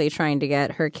frantically trying to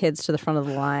get her kids to the front of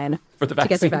the line for the to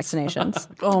get their vaccinations.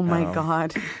 Oh my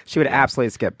God. She would absolutely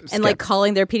skip. And like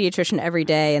calling their pediatrician every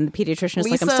day, and the pediatrician is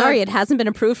like, I'm sorry, it hasn't been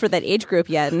approved for that age group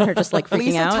yet, and her just like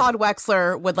freaking out. Todd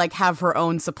Wexler would like have her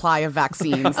own supply of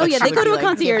vaccines. Oh yeah, they go to a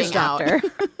concierge doctor.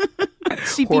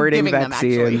 She'd hoarding be giving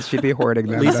vaccines. them, actually. She'd be hoarding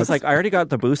them. Lisa's like, I already got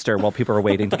the booster while people were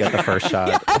waiting to get the first shot.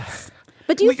 Yes.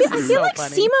 But do you feel, I feel like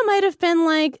Seema might have been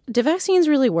like, do vaccines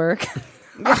really work?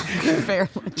 Fairly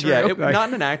true. Yeah,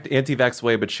 not in an anti-vax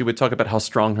way, but she would talk about how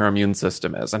strong her immune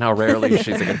system is and how rarely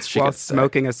she gets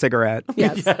smoking a cigarette.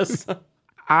 Yes.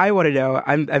 I want to know,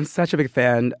 I'm such a big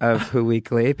fan of Who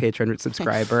Weekly, patron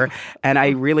subscriber, and I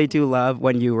really do love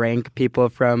when you rank people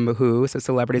from Who, so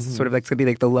celebrities sort of like to be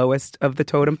like the lowest of the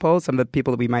totem pole, some of the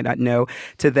people that we might not know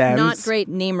to them. Not great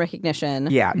name recognition.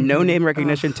 Yeah, no name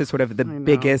recognition to sort of the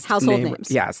biggest household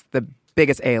names. Yes, the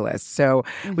biggest A-list. So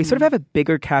we sort of have a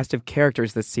bigger cast of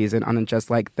characters this season on Just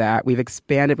Like That. We've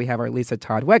expanded. We have our Lisa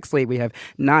Todd Wexley. We have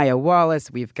Nia Wallace.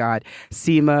 We've got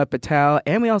Seema Patel.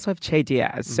 And we also have Che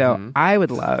Diaz. So I would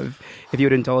love if you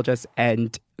would indulge us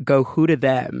and go who to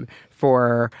them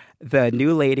for the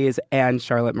new ladies and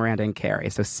Charlotte, Miranda, and Carrie.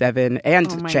 So Seven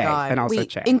and Che. And also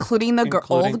Che. Including the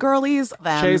old girlies?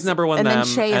 Them. Che's number one, and them. Then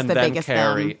Che is the then biggest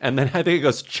Carrie. them. And then I think it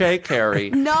goes Che, Carrie.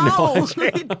 No,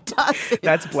 it doesn't.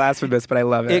 That's blasphemous, but I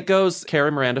love it. It goes Carrie,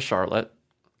 Miranda, Charlotte,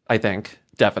 I think.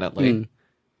 Definitely.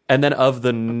 And then of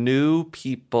the new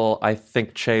people, I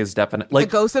think Che is definitely like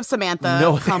the ghost of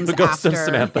Samantha comes the ghost after of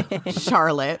Samantha.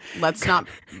 Charlotte. Let's not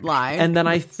lie. And then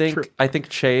I think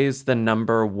Che's the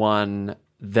number one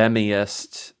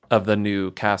themiest of the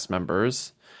new cast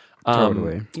members.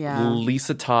 Totally. Yeah.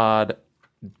 Lisa Todd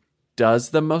does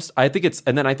the most. I think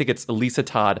it's Lisa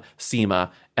Todd,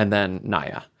 Seema, and then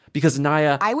Nia. Because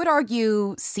Nia... I would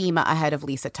argue Seema ahead of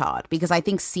Lisa Todd because I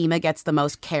think Seema gets the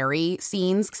most Carrie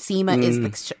scenes. Seema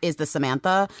is the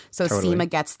Samantha. So totally. Seema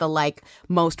gets the like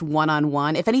most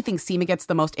one-on-one. If anything, Seema gets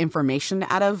the most information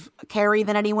out of Carrie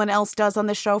than anyone else does on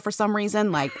the show for some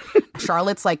reason. Like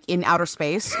Charlotte's like in outer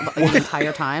space the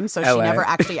entire time. So she never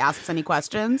actually asks any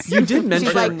questions. You did mention...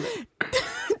 She's like...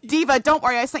 Diva, don't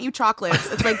worry, I sent you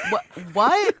chocolates. It's like,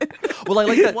 what? Well, I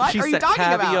like that what she are you sent talking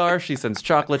caviar, about? she sends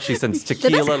chocolate, she sends The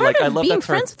tequila. best part Like, of I love being that's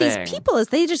her friends with thing. these people is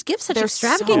they just give such They're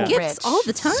extravagant so gifts rich. all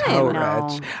the time. So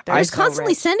rich. They're just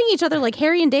constantly sending each other like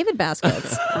Harry and David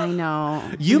baskets. I know.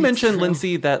 You mentioned,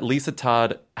 Lindsey, that Lisa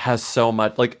Todd has so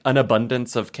much, like an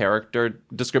abundance of character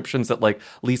descriptions that like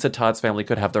Lisa Todd's family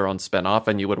could have their own spinoff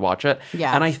and you would watch it.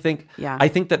 Yeah. And I think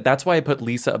that's why I put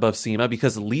Lisa above Seema,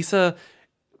 because Lisa...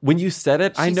 When you said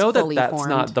it, I know that that's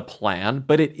not the plan,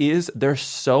 but it is. There's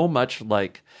so much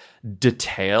like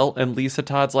detail in Lisa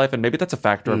Todd's life, and maybe that's a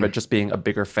factor of it just being a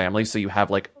bigger family, so you have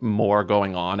like more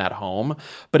going on at home.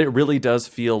 But it really does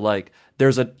feel like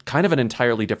there's a kind of an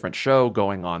entirely different show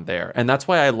going on there, and that's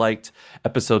why I liked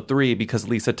episode 3, because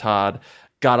Lisa Todd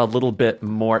got a little bit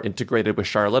more integrated with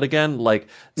Charlotte again. Like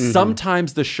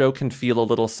sometimes the show can feel a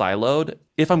little siloed.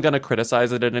 If I'm going to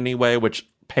criticize it in any way, which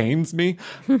pains me,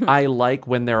 I like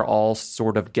when they're all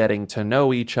sort of getting to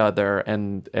know each other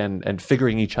and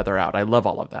figuring each other out. I love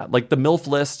all of that. Like the MILF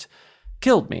list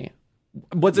killed me.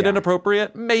 Was it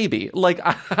inappropriate? Maybe. Like,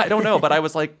 I don't know, but I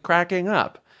was like cracking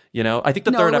up. You know, I think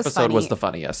the third episode was the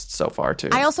funniest so far, too.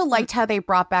 I also liked how they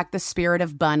brought back the spirit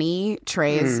of Bunny,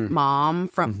 Trey's mom,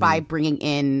 by bringing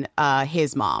in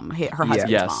his mom, her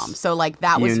husband's mom. So, like,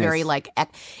 that was very, like,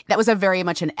 that was a very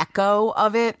much an echo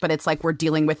of it, but it's like we're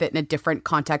dealing with it in a different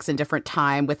context and different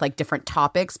time with, like, different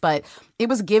topics. But it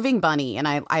was giving Bunny, and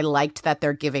I liked that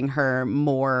they're giving her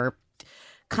more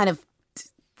kind of,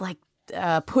 like,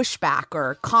 pushback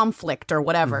or conflict or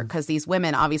whatever, because these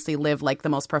women obviously live like the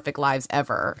most perfect lives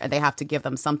ever, and they have to give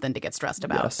them something to get stressed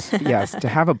about. Yes, to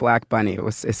have a black bunny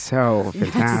is so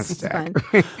fantastic.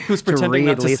 Who's pretending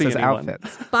not to Lisa's see anyone.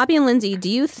 outfits. Bobby and Lindsey, do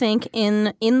you think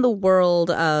in the world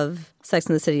of Sex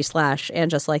and the City / and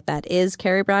Just Like That, is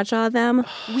Carrie Bradshaw them?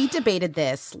 We debated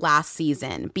this last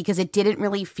season because it didn't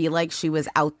really feel like she was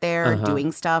out there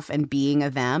doing stuff and being a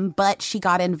them, but she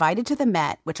got invited to the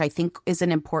Met, which I think is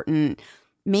an important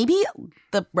maybe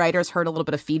the writers heard a little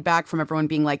bit of feedback from everyone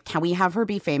being like, can we have her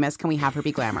be famous? Can we have her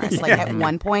be glamorous? Like at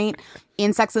one point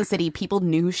in Sex and the City, people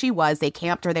knew who she was. They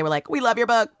camped her. They were like, we love your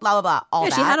book, blah, blah, blah. All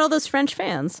that. She had all those French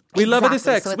fans. We love it as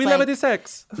sex. So we love it as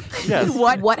sex. Yes.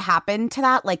 What happened to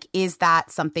that? Like, is that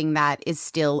something that is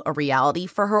still a reality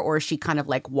for her, or is she kind of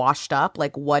like washed up?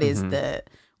 Like, what is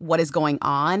going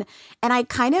on? And I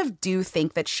kind of do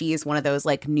think that she is one of those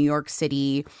like New York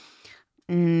City,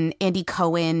 Andy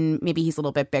Cohen, maybe he's a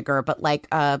little bit bigger, but like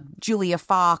Julia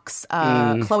Fox,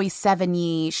 Chloe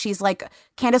Sevigny. She's like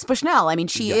Candace Bushnell. I mean,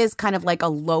 she is kind of like a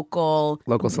local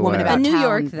woman about a New town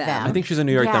York them. I think she's a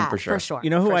New York them for sure. For You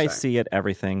know who I see at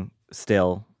everything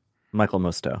still? Michael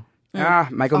Musto.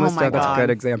 Michael Musto, that's a good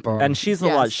example. And she's a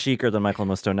lot chicer than Michael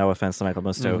Musto. No offense to Michael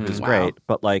Musto, who's great.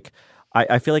 But like,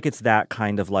 I feel like it's that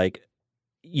kind of like,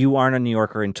 you aren't a New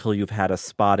Yorker until you've had a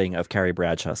spotting of Carrie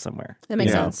Bradshaw somewhere. That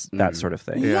makes sense. That sort of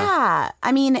thing. Yeah.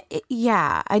 I mean,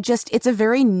 it's a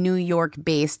very New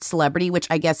York-based celebrity, which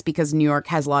I guess because New York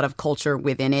has a lot of culture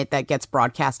within it that gets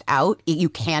broadcast out, you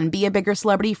can be a bigger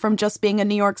celebrity from just being a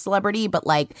New York celebrity, but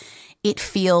like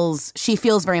she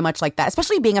feels very much like that,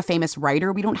 especially being a famous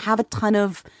writer. We don't have a ton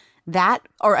of that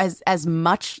or as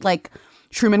much like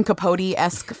Truman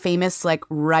Capote-esque famous like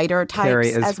writer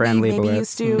types as we maybe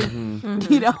used to.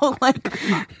 You know, like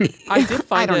I did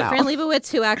find Fran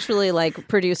Lebowitz, who actually like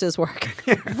produces work.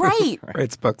 Right.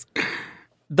 Writes books.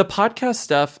 The podcast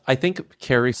stuff, I think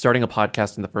Carrie starting a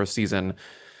podcast in the first season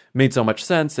made so much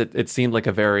sense. It seemed like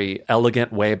a very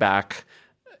elegant way back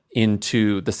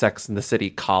into the Sex and the City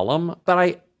column.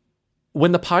 But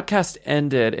when the podcast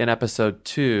ended in episode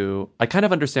 2, I kind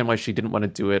of understand why she didn't want to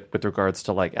do it with regards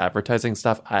to like advertising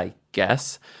stuff, I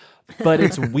guess. But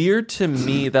it's weird to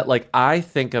me that like I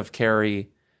think of Carrie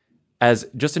as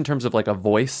just in terms of like a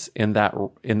voice in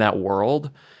that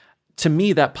world. To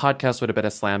me, that podcast would have been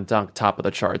a slam dunk, top of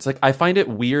the charts. Like I find it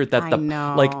weird that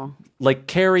like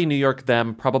Carrie, New York,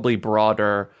 them, probably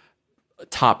broader,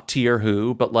 top tier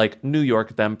who, but like New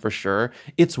York them for sure.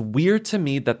 It's weird to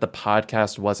me that the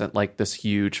podcast wasn't like this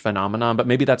huge phenomenon, but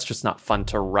maybe that's just not fun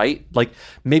to write. Like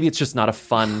maybe it's just not a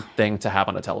fun thing to have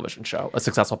on a television show, a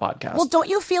successful podcast. Well, don't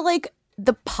you feel like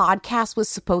the podcast was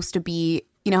supposed to be,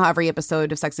 you know, how every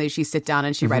episode of Sex and the City, she sit down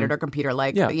and she write at her computer,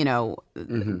 like, you know,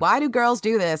 why do girls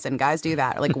do this and guys do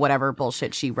that? Or like whatever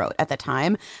bullshit she wrote at the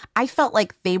time. I felt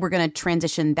like they were going to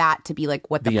transition that to be like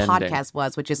what the podcast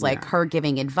was, which is like her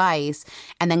giving advice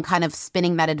and then kind of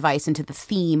spinning that advice into the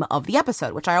theme of the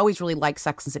episode, which I always really liked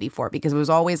Sex and the City for, because it was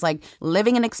always like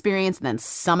living an experience and then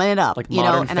summing it up. Like you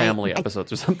Modern know? Family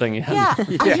episodes or something. Yeah.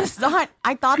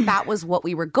 I thought that was what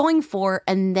we were going for.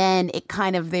 And then it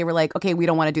kind of, they were like, okay, we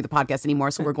don't want to do the podcast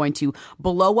anymore. So we're going to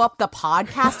blow up the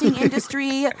podcasting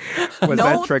industry. Was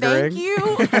that triggering? Thank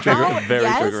you. Very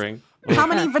triggering. How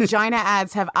many vagina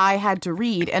ads have I had to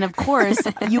read? And of course,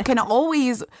 you can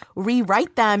always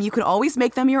rewrite them. You can always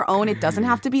make them your own. It doesn't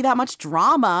have to be that much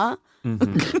drama.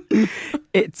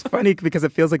 It's funny because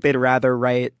it feels like they'd rather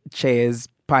write Che's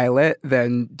pilot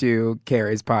than do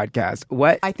Carrie's podcast.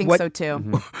 I think so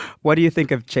too. What do you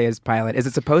think of Che's pilot? Is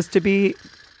it supposed to be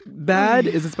bad?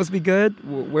 Is it supposed to be good?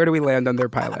 Where do we land on their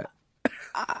pilot?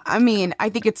 I mean, I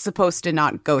think it's supposed to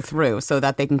not go through so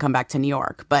that they can come back to New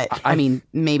York. But I mean,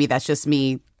 maybe that's just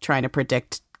me trying to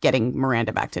predict getting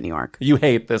Miranda back to New York. You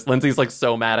hate this. Lindsay's like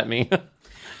so mad at me.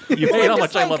 You hate how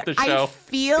much I love this show.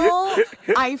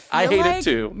 I hate it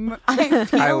too.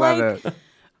 I love it.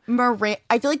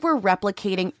 I feel like we're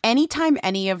replicating anytime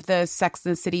any of the Sex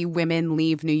and the City women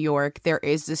leave New York, there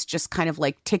is this just kind of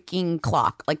like ticking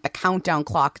clock, like the countdown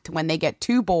clock to when they get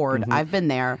too bored. I've been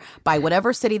there by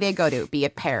whatever city they go to, be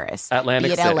it Paris, Atlantic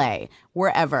be it City. LA,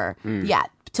 wherever. Yeah.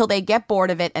 Till they get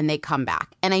bored of it and they come back.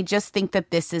 And I just think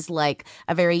that this is like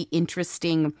a very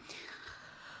interesting,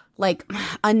 like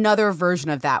another version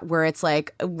of that, where it's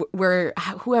like, where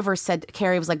whoever said,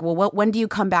 Carrie was like, well, when do you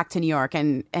come back to New York?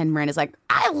 And Miranda's like,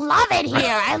 I love it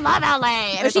here. I love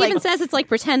LA. And she even says it's like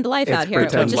pretend life out here.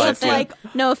 Which is something, like,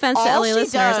 no offense to LA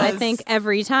listeners, I think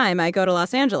every time I go to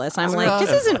Los Angeles, I'm like,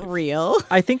 this isn't real.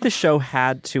 I think the show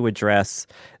had to address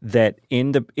that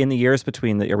in the years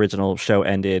between the original show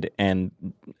ended and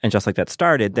Just Like That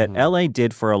started, that LA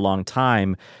did for a long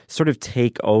time sort of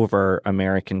take over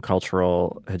American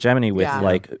cultural hegemony with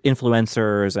like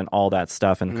influencers and all that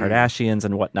stuff and Kardashians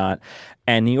and whatnot.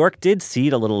 And New York did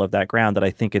cede a little of that ground that I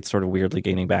think it's sort of weirdly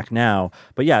gaining back now.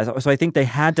 But yeah, so I think they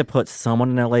had to put someone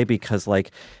in LA because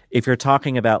like if you're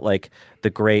talking about like the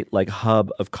great like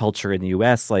hub of culture in the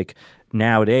US, like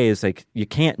nowadays, like you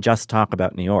can't just talk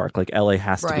about New York. Like LA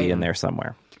has to be in there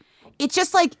somewhere. it's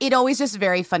just like, it always just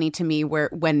very funny to me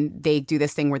when they do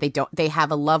this thing where they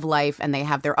have a love life and they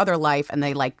have their other life and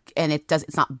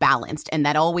it's not balanced. And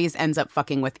that always ends up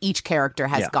fucking with each character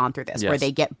has gone through this where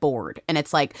they get bored. And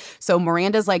it's like, so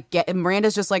Miranda's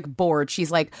just like bored. She's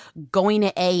like going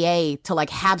to AA to like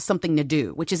have something to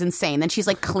do, which is insane. Then she's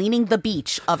like cleaning the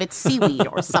beach of its seaweed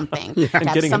or something to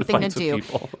have something to do.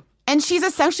 And she's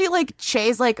essentially like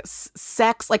Che's like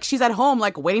sex, like she's at home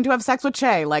like waiting to have sex with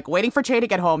Che, like waiting for Che to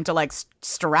get home to like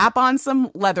strap on some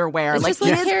leatherwear. It's like just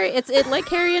like Carrie. It's like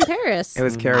Carrie in Paris. It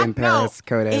was Carrie in Paris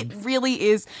coded. It really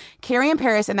is Carrie in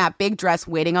Paris in that big dress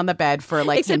waiting on the bed for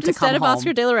like Except him to instead come of home.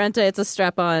 Oscar de la Renta, it's a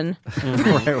strap-on.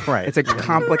 Right. It's a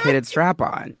complicated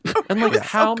strap-on. And like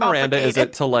how Miranda is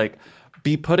it to like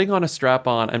be putting on a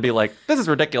strap-on and be like, this is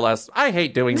ridiculous. I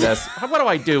hate doing this. What do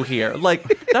I do here? Like,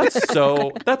 that's so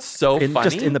funny.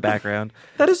 Just in the background.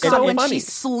 That is so when funny. she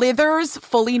slithers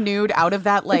fully nude out of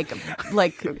that like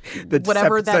the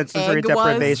whatever that sensory egg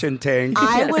deprivation was, tank.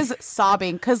 I was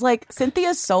sobbing because like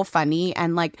Cynthia's so funny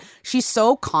and like she's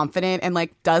so confident and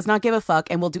like does not give a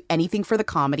fuck and will do anything for the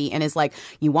comedy and is like,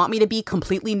 you want me to be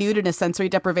completely nude in a sensory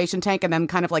deprivation tank and then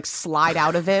kind of like slide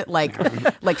out of it like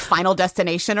Final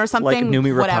Destination or something. Like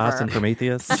Noomi Whatever. Rapace and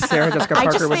Prometheus. Sarah Jessica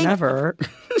Parker would never.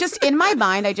 Just in my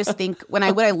mind, I just think what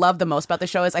I love the most about the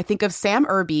show is I think of Sam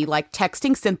Irby like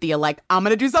texting Cynthia like, I'm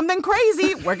gonna do something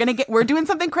crazy. We're doing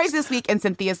something crazy this week, and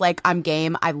Cynthia's like, I'm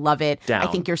game. I love it. Down.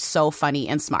 I think you're so funny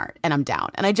and smart, and I'm down.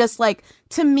 And I just like,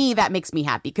 to me, that makes me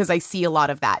happy because I see a lot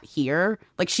of that here.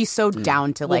 Like she's so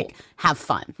down to like have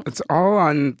fun. It's all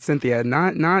on Cynthia,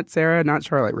 not Sarah, not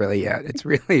Charlotte really yet. It's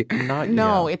really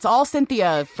it's all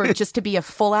Cynthia for just to be a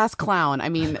full ass clown. I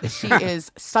mean, she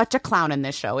is such a clown in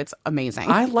this show. It's amazing.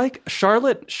 I like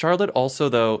Charlotte. Charlotte also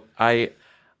though, I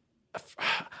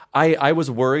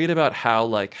was worried about how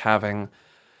like having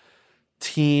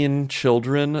teen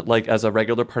children like as a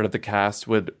regular part of the cast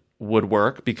would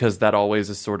work, because that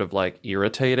always is sort of like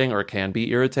irritating, or can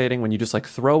be irritating when you just like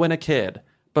throw in a kid.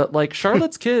 But like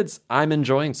Charlotte's kids, I'm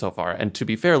enjoying so far. And to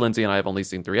be fair, Lindsey and I have only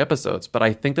seen 3 episodes, but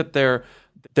I think that they're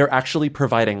actually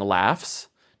providing laughs,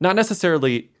 not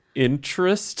necessarily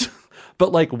interest,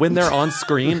 but like when they're on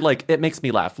screen, like it makes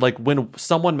me laugh. Like when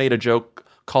someone made a joke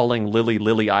calling Lily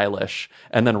Eilish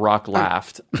and then Rock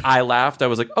laughed, I laughed. I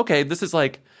was like, okay, this is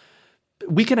like,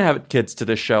 we can have kids to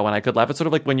this show and I could laugh. It's sort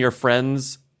of like when your friend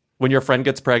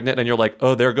gets pregnant and you're like,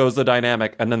 oh, there goes the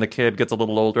dynamic. And then the kid gets a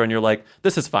little older and you're like,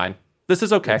 this is fine. This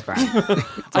is okay.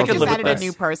 I can live with this. A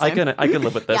new person. I can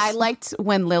live with this. Yeah, I liked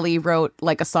when Lily wrote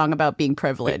like a song about being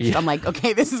privileged. Yeah. I'm like,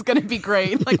 okay, this is going to be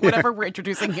great. Like whatever we're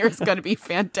introducing here is going to be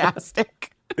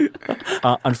fantastic.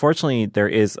 Unfortunately, there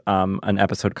is an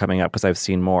episode coming up, because I've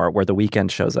seen more, where The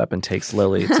Weeknd shows up and takes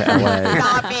Lily to LA.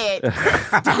 Stop it.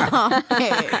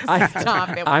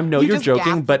 Stop it. I know you're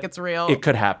joking, but like it's real. It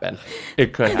could happen.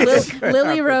 It could happen.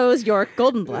 Lily Rose York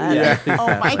Goldenblatt. Yeah, exactly.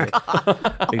 Oh my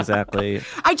God. Exactly.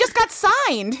 I just got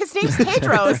signed. His name's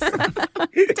Tedros.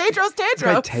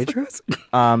 Tedros. Tedros?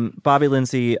 Bobby,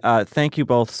 Lindsey, thank you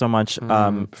both so much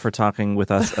for talking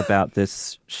with us about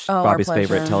this Bobby's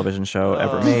favorite television show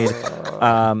ever made.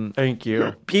 Thank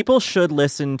you. People should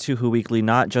listen to Who Weekly,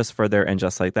 not just for their And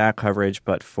Just Like That coverage,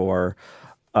 but for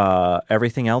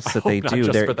everything else that they do.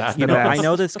 Just for that. You know, I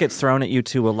know this gets thrown at you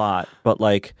two a lot, but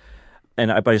like,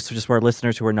 but just for our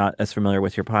listeners who are not as familiar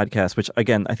with your podcast, which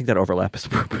again, I think that overlap is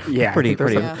pretty.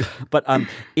 But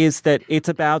is that it's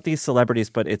about these celebrities,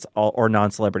 but it's all, or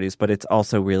non-celebrities, but it's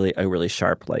also really a really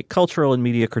sharp like cultural and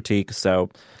media critique.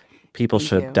 So people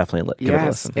should definitely give it a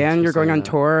listen. And you're going on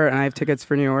tour, and I have tickets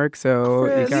for New York, so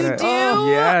you gotta. You do?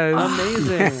 Yes,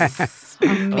 amazing.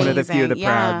 Amazing. One of the few, the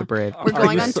proud, the brave. We're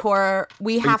going on tour.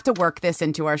 We have to work this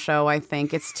into our show, I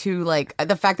think. It's too, like,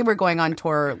 the fact that we're going on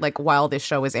tour, like, while this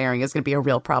show is airing is going to be a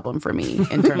real problem for me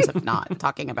in terms of not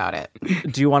talking about it.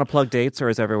 Do you want to plug dates, or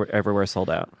is everywhere sold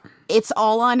out? It's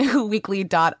all on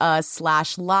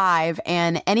whoweekly.us/live,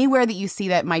 and anywhere that you see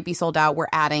that might be sold out, we're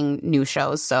adding new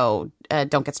shows, so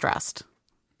don't get stressed.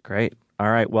 Great. All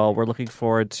right. Well, we're looking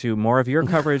forward to more of your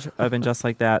coverage of And Just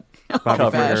Like That.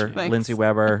 Bobby Fritter, Lindsey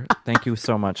Weber, thank you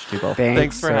so much to you both.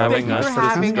 Thanks for having us.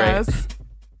 This is great.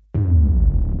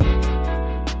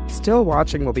 Still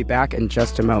Watching will be back in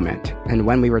just a moment. And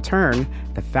when we return,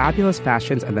 the fabulous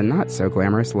fashions and the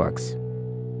not-so-glamorous looks.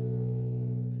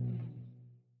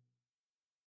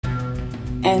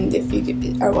 And if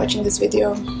you are watching this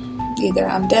video, either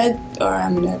I'm dead or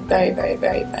I'm in a very, very,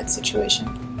 very bad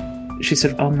situation. She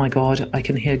said, oh my God, I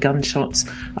can hear gunshots.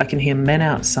 I can hear men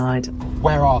outside.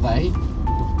 Where are they?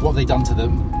 What have they done to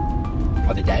them?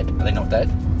 Are they dead? Are they not dead?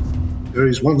 There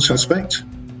is one suspect,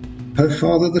 her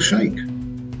father, the Sheikh.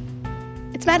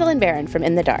 It's Madeline Barron from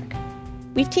In the Dark.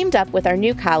 we've teamed up with our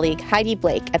new colleague Heidi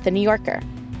Blake at The New Yorker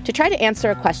to try to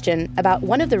answer a question about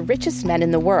one of the richest men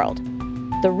in the world,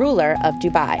 the ruler of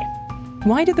Dubai.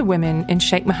 Why do the women in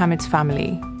Sheikh Mohammed's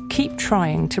family keep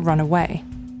trying to run away?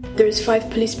 There's 5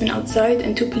 policemen outside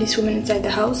and 2 policewomen inside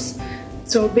the house.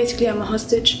 So basically I'm a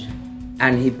hostage.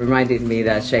 And he reminded me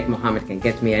that Sheikh Mohammed can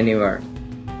get me anywhere.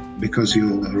 Because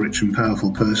you're a rich and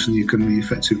powerful person, you can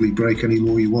effectively break any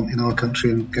law you want in our country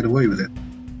and get away with it.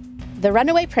 The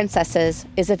Runaway Princesses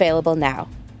is available now.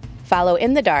 Follow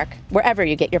In the Dark wherever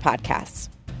you get your podcasts.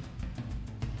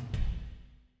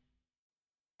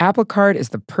 Apple Card is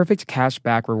the perfect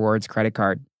cashback rewards credit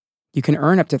card. You can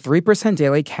earn up to 3%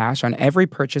 daily cash on every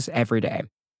purchase every day.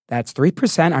 That's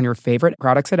 3% on your favorite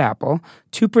products at Apple,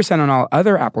 2% on all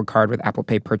other Apple Card with Apple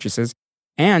Pay purchases,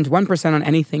 and 1% on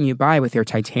anything you buy with your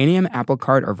titanium Apple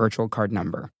Card or virtual card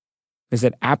number.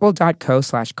 Visit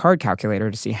apple.co/card calculator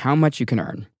to see how much you can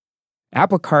earn.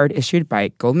 Apple Card issued by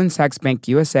Goldman Sachs Bank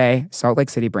USA, Salt Lake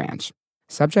City branch.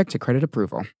 Subject to credit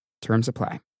approval. Terms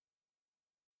apply.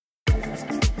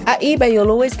 At eBay,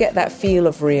 you'll always get that feel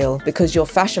of real because your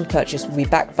fashion purchase will be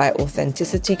backed by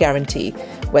Authenticity Guarantee.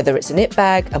 Whether it's a knit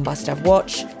bag, a must-have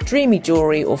watch, dreamy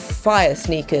jewelry, or fire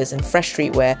sneakers and fresh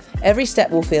streetwear, every step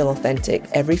will feel authentic,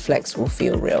 every flex will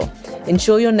feel real.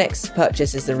 Ensure your next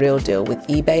purchase is the real deal with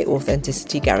eBay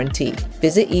Authenticity Guarantee.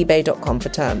 Visit ebay.com for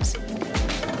terms.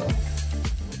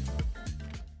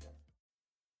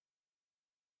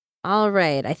 All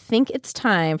right, I think it's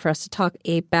time for us to talk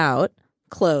about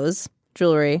clothes,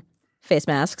 jewelry, face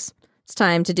masks. It's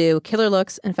time to do killer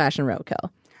looks and fashion roadkill.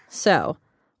 So,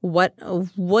 what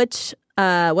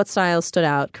style stood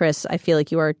out, Chris? I feel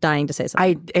like you are dying to say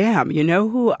something. I am. You know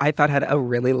who I thought had a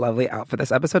really lovely outfit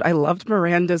this episode? I loved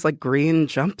Miranda's green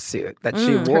jumpsuit that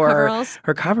she wore.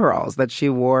 Her coveralls that she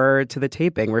wore to the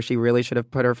taping, where she really should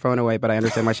have put her phone away, but I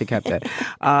understand why she kept it.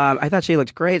 I thought she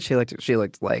looked great. She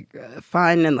looked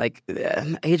fun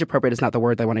and age appropriate is not the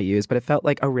word I want to use, but it felt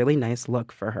like a really nice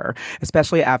look for her,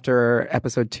 especially after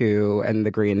episode 2 and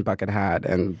the green bucket hat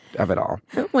and of it all.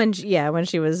 When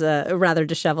she was rather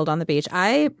disheveled on the beach.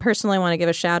 I personally want to give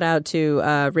a shout out to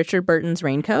Richard Burton's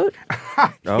raincoat.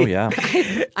 Oh, yeah.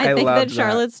 I think that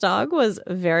Charlotte's dog was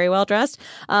very well dressed.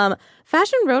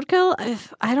 Fashion roadkill,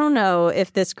 I don't know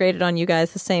if this graded on you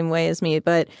guys the same way as me,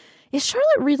 but is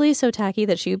Charlotte really so tacky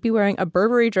that she would be wearing a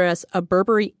Burberry dress, a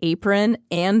Burberry apron,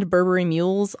 and Burberry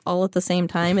mules all at the same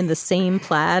time in the same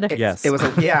plaid? Yes. It was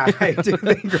I do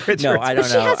think Richard. No, I don't know.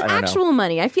 She has actual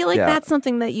money. I feel like that's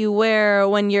something that you wear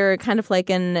when you're kind of like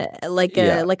a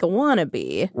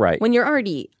wannabe. Right. When you're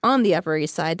already on the Upper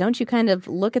East Side, don't you kind of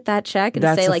look at that check and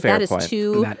say that is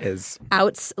too that is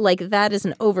that is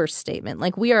an overstatement.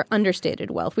 Like, we are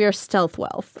understated wealth. We are stealth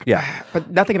wealth. Yeah. But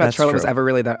nothing about That's Charlotte true. was ever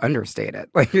really that understated.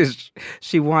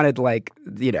 She wanted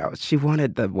she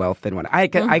wanted the wealth and I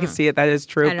can see it. That is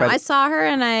true. I don't know. I saw her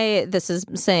and this is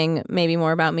saying maybe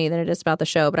more about me than it is about the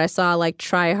show, but I saw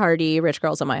try-hardy rich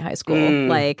girls at my high school.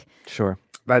 Sure.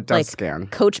 That does scan.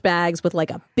 Coach bags with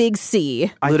a big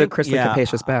C. Ludicrously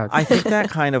capacious bag. I think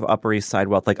that kind of Upper East Side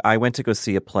wealth. I went to go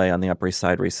see a play on the Upper East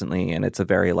Side recently, and it's a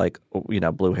very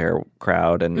blue hair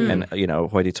crowd and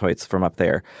hoity-toits from up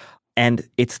there. And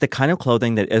it's the kind of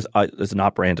clothing that is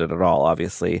not branded at all,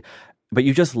 obviously. But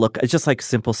you just look, it's just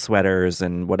simple sweaters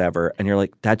and whatever. And you're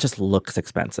like, that just looks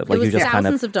expensive. It was you just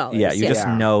thousands of dollars. Yeah, you just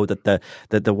know that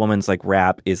the woman's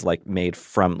wrap is made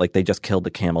from, they just killed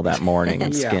the camel that morning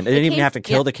and skinned. They didn't even have to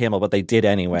kill the camel, but they did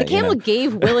anyway. The camel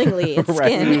gave willingly its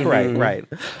skin. Right.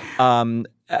 I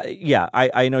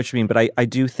know what you mean, but I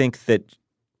do think that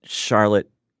Charlotte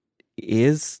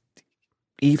is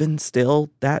even still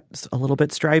that's a little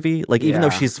bit strivey. Even though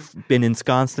she's been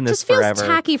ensconced in this forever. Just feels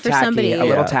tacky for somebody. A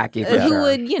little tacky for who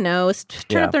would,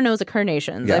 turn up their nose at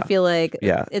carnations. Yeah. I feel like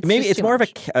maybe it's more of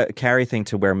a Carrie thing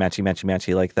to wear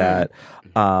matchy like that.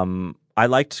 I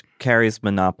liked Carrie's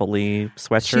Monopoly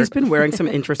sweatshirt. She's been wearing some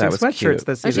interesting sweatshirts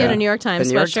this season. She had a New York Times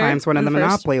the New York Times one and the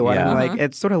Monopoly one. Yeah.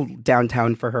 It's sort of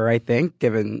downtown for her, I think,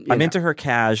 given... I'm into her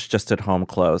cash, just at home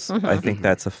clothes. I think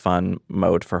that's a fun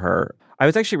mode for her. I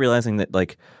was actually realizing that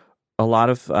a lot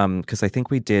of because I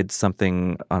think we did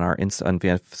something on our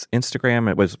Instagram.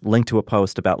 It was linked to a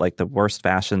post about the worst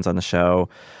fashions on the show,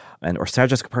 or Sarah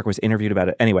Jessica Parker was interviewed about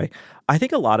it. Anyway, I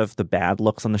think a lot of the bad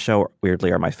looks on the show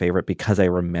weirdly are my favorite because I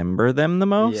remember them the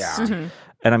most. Yeah.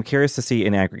 And I'm curious to see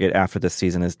in aggregate after this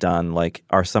season is done,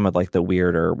 are some of the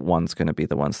weirder ones going to be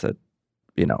the ones that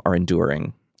are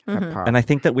enduring pop. And I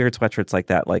think that weird sweatshirts like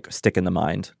that like stick in the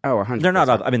mind. Oh, 100%. They're not.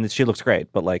 I mean, she looks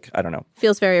great, but like I don't know.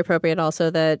 Feels very appropriate also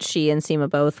that she and Seema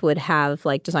both would have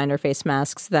like designer face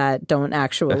masks that don't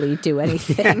actually do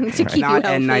anything to keep you healthy.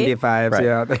 N95s,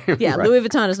 right. Yeah, right. Louis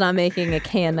Vuitton is not making a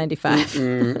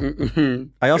KN95.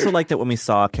 I also like that when we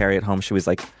saw Carrie at home, she was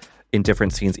like in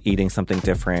different scenes eating something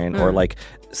different, or like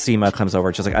Seema comes over,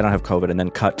 just like I don't have COVID, and then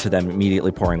cut to them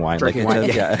immediately pouring wine. Drinking like,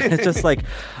 wine. Yeah, it's just like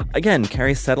again,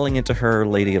 Carrie settling into her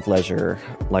lady of leisure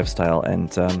lifestyle,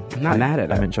 and I'm not mad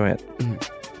at it. I enjoy it.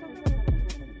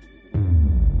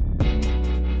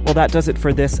 Well, that does it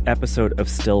for this episode of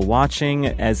Still Watching.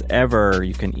 As ever,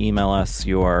 you can email us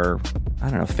your, I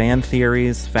don't know, fan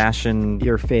theories, fashion,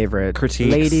 your favorite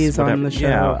critiques, ladies whatever. on the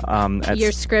show. Yeah,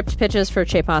 your script pitches for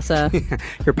Che Pasa.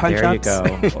 Your punch-ups.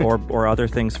 There you go. or other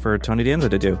things for Tony Danza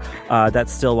to do.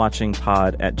 That's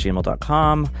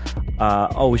stillwatchingpod@gmail.com.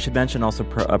 We should mention also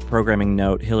a programming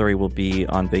note. Hillary will be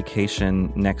on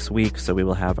vacation next week, so we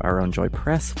will have our own Joy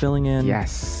Press filling in.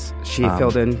 Yes. She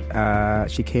filled in.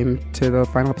 She came to the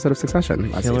final episode of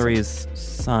Succession. Hillary's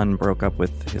son broke up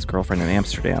with his girlfriend in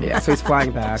Amsterdam. Yeah, so he's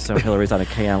flying back. So Hillary's on a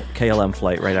KLM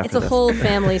flight right after this. It's a whole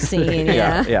family scene,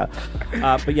 yeah.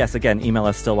 But yes, again, email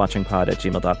us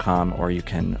stillwatchingpod@gmail.com, or you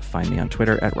can find me on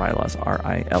Twitter at Rylaws,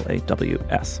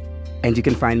 RILAWS. And you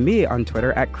can find me on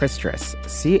Twitter at Christress,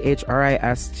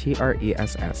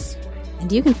 CHRISTRESS.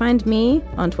 And you can find me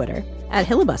on Twitter at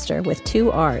Hilibuster with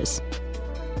 2 R's.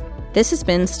 This has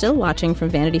been Still Watching from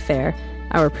Vanity Fair.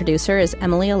 Our producer is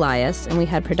Emily Elias, and we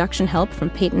had production help from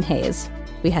Peyton Hayes.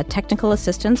 We had technical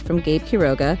assistance from Gabe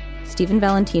Quiroga. Stephen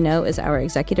Valentino is our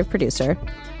executive producer.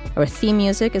 Our theme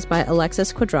music is by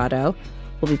Alexis Quadrado.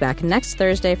 We'll be back next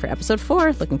Thursday for episode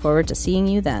 4. Looking forward to seeing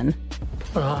you then.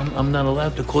 I'm not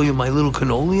allowed to call you my little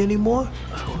cannoli anymore?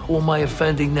 Who am I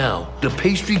offending now? The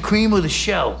pastry cream or the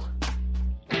shell?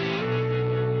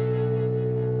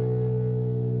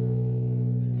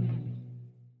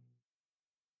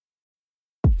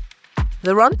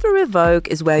 The Run Through with Vogue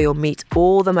is where you'll meet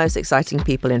all the most exciting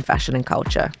people in fashion and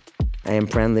culture. I am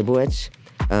Fran Lebowitz,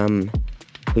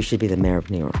 who should be the mayor of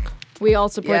New York. We all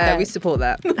support that. We support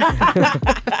that.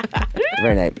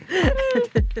 Very nice.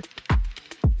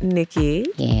 Nikki.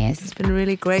 Yes. It's been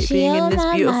really great being in this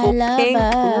beautiful pink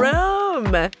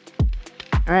room.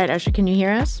 All right, Usher, can you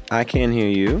hear us? I can hear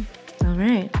you. All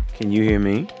right. Can you hear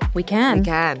me? We can. We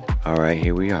can. All right,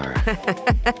 here we are.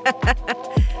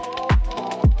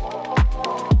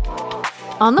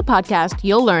 On the podcast,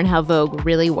 you'll learn how Vogue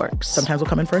really works. Sometimes we'll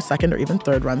come in for a second or even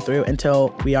third run through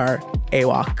until we are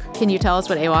AWOC. Can you tell us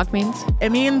what AWOC means?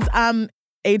 It means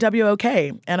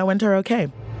AWOK, Anna Wintour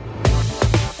OK.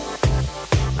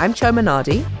 I'm Cho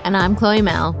Minardi. And I'm Chloe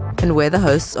Mel. And we're the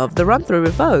hosts of The Run Through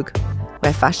with Vogue,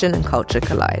 where fashion and culture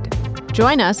collide.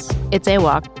 Join us. It's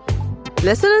AWOC.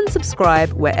 Listen and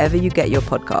subscribe wherever you get your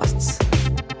podcasts.